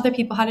teach other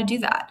people how to do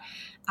that.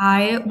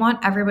 I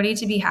want everybody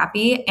to be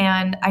happy.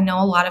 And I know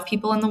a lot of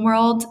people in the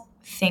world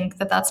think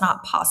that that's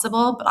not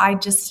possible, but I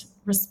just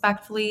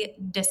respectfully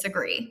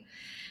disagree.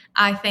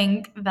 I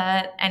think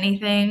that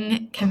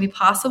anything can be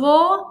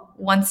possible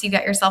once you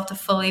get yourself to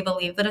fully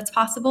believe that it's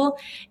possible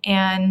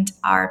and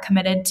are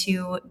committed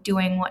to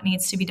doing what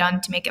needs to be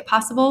done to make it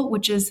possible,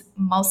 which is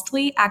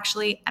mostly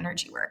actually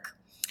energy work.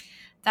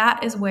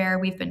 That is where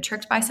we've been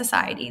tricked by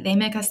society. They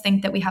make us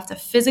think that we have to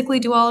physically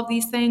do all of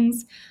these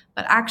things,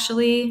 but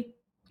actually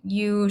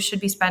you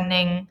should be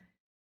spending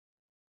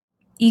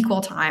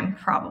equal time,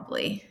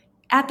 probably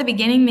at the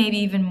beginning, maybe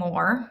even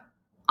more,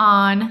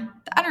 on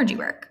the energy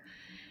work.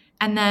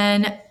 And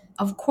then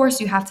of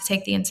course, you have to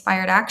take the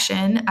inspired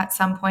action at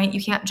some point.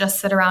 You can't just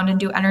sit around and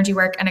do energy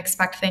work and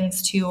expect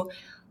things to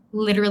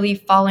literally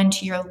fall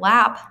into your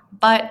lap.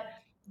 But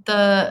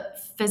the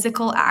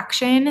physical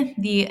action,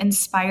 the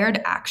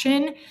inspired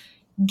action,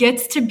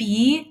 gets to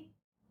be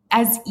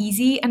as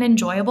easy and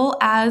enjoyable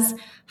as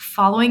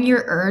following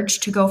your urge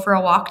to go for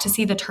a walk to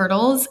see the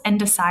turtles and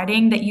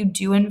deciding that you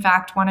do, in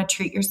fact, want to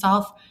treat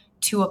yourself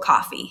to a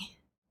coffee.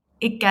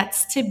 It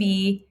gets to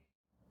be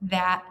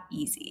that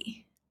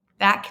easy.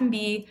 That can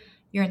be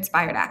your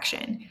inspired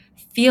action.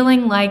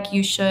 Feeling like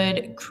you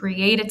should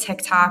create a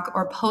TikTok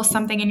or post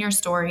something in your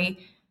story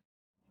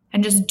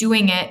and just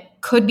doing it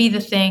could be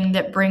the thing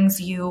that brings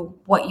you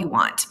what you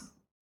want.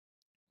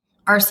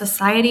 Our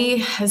society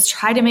has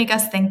tried to make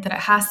us think that it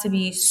has to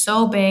be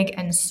so big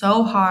and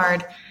so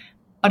hard,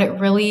 but it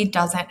really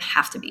doesn't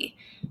have to be.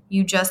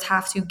 You just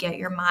have to get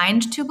your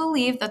mind to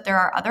believe that there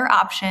are other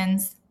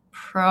options,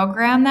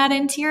 program that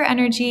into your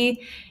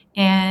energy,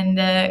 and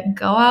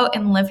go out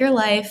and live your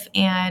life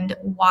and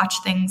watch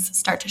things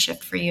start to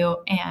shift for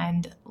you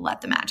and let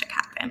the magic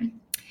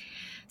happen.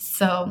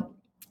 So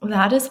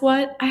that is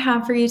what I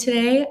have for you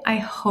today. I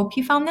hope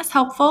you found this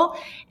helpful.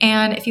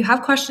 And if you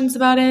have questions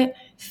about it,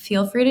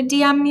 feel free to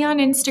DM me on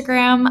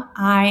Instagram.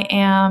 I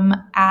am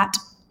at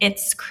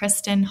It's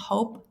Kristen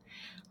Hope,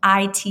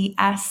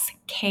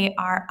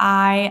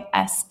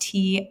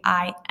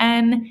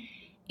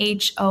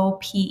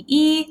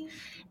 ITSKRISTINHOPE.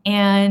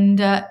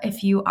 And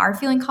if you are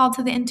feeling called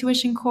to the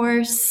intuition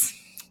course,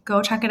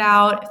 go check it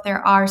out. If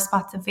there are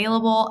spots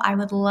available, I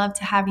would love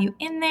to have you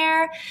in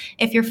there.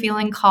 If you're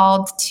feeling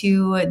called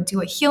to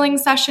do a healing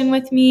session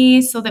with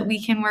me so that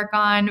we can work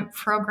on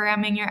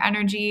programming your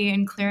energy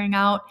and clearing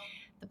out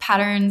the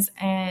patterns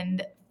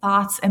and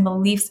thoughts and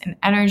beliefs and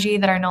energy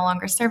that are no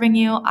longer serving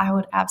you, I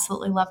would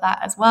absolutely love that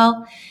as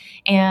well.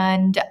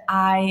 And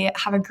I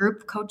have a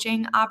group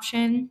coaching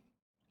option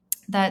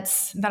that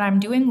I'm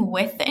doing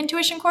with the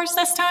intuition course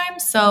this time.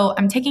 So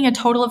I'm taking a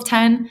total of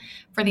 10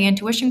 for the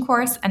intuition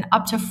course, and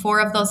up to 4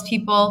 of those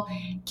people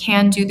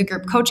can do the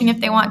group coaching if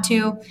they want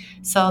to.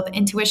 So the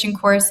intuition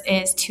course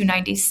is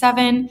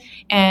 $297.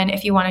 And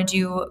if you want to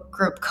do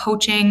group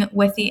coaching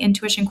with the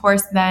intuition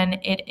course, then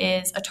it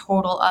is a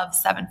total of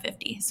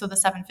 $750. So the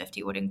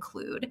 $750 would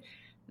include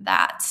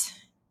that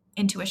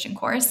intuition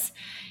course.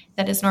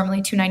 That is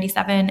normally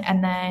 $297,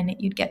 and then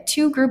you'd get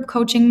 2 group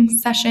coaching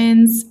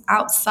sessions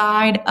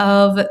outside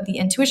of the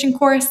intuition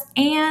course,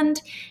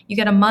 and you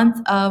get a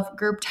month of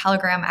group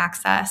Telegram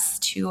access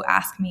to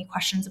ask me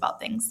questions about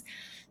things.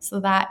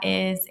 So that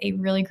is a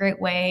really great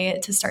way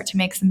to start to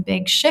make some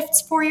big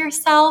shifts for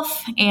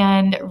yourself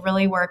and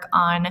really work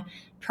on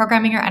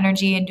programming your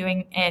energy and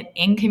doing it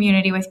in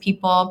community with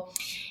people.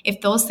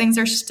 If those things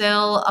are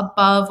still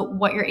above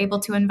what you're able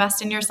to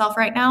invest in yourself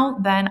right now,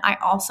 then I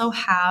also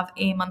have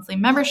a monthly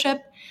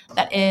membership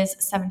that is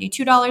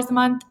 $72 a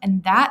month,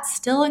 and that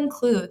still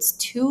includes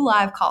 2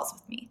 live calls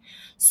with me.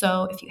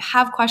 So if you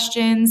have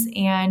questions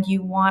and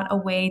you want a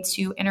way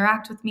to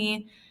interact with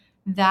me,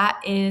 that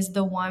is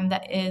the one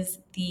that is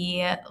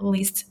the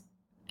least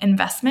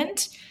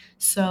investment.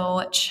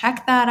 So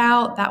check that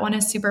out. That one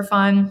is super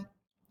fun.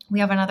 We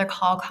have another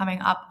call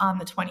coming up on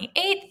the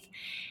 28th.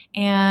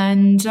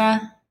 And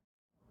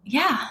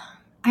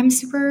I'm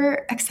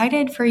super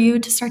excited for you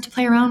to start to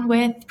play around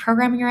with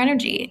programming your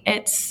energy.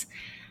 It's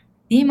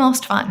the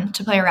most fun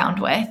to play around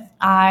with.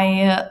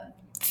 I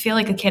feel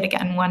like a kid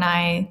again when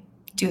I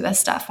do this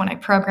stuff, when I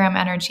program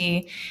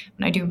energy,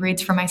 when I do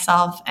reads for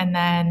myself, and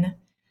then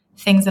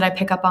things that I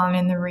pick up on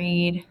in the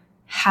read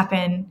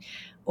happen,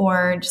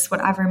 or just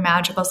whatever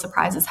magical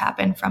surprises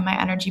happen from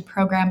my energy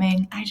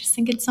programming. I just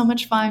think it's so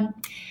much fun,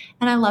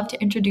 and I love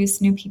to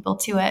introduce new people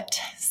to it.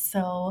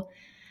 So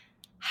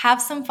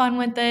have some fun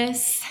with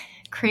this,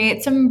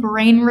 create some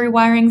brain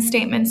rewiring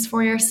statements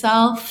for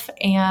yourself,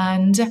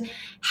 and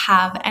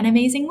have an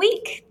amazing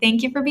week.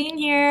 Thank you for being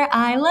here.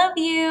 I love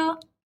you.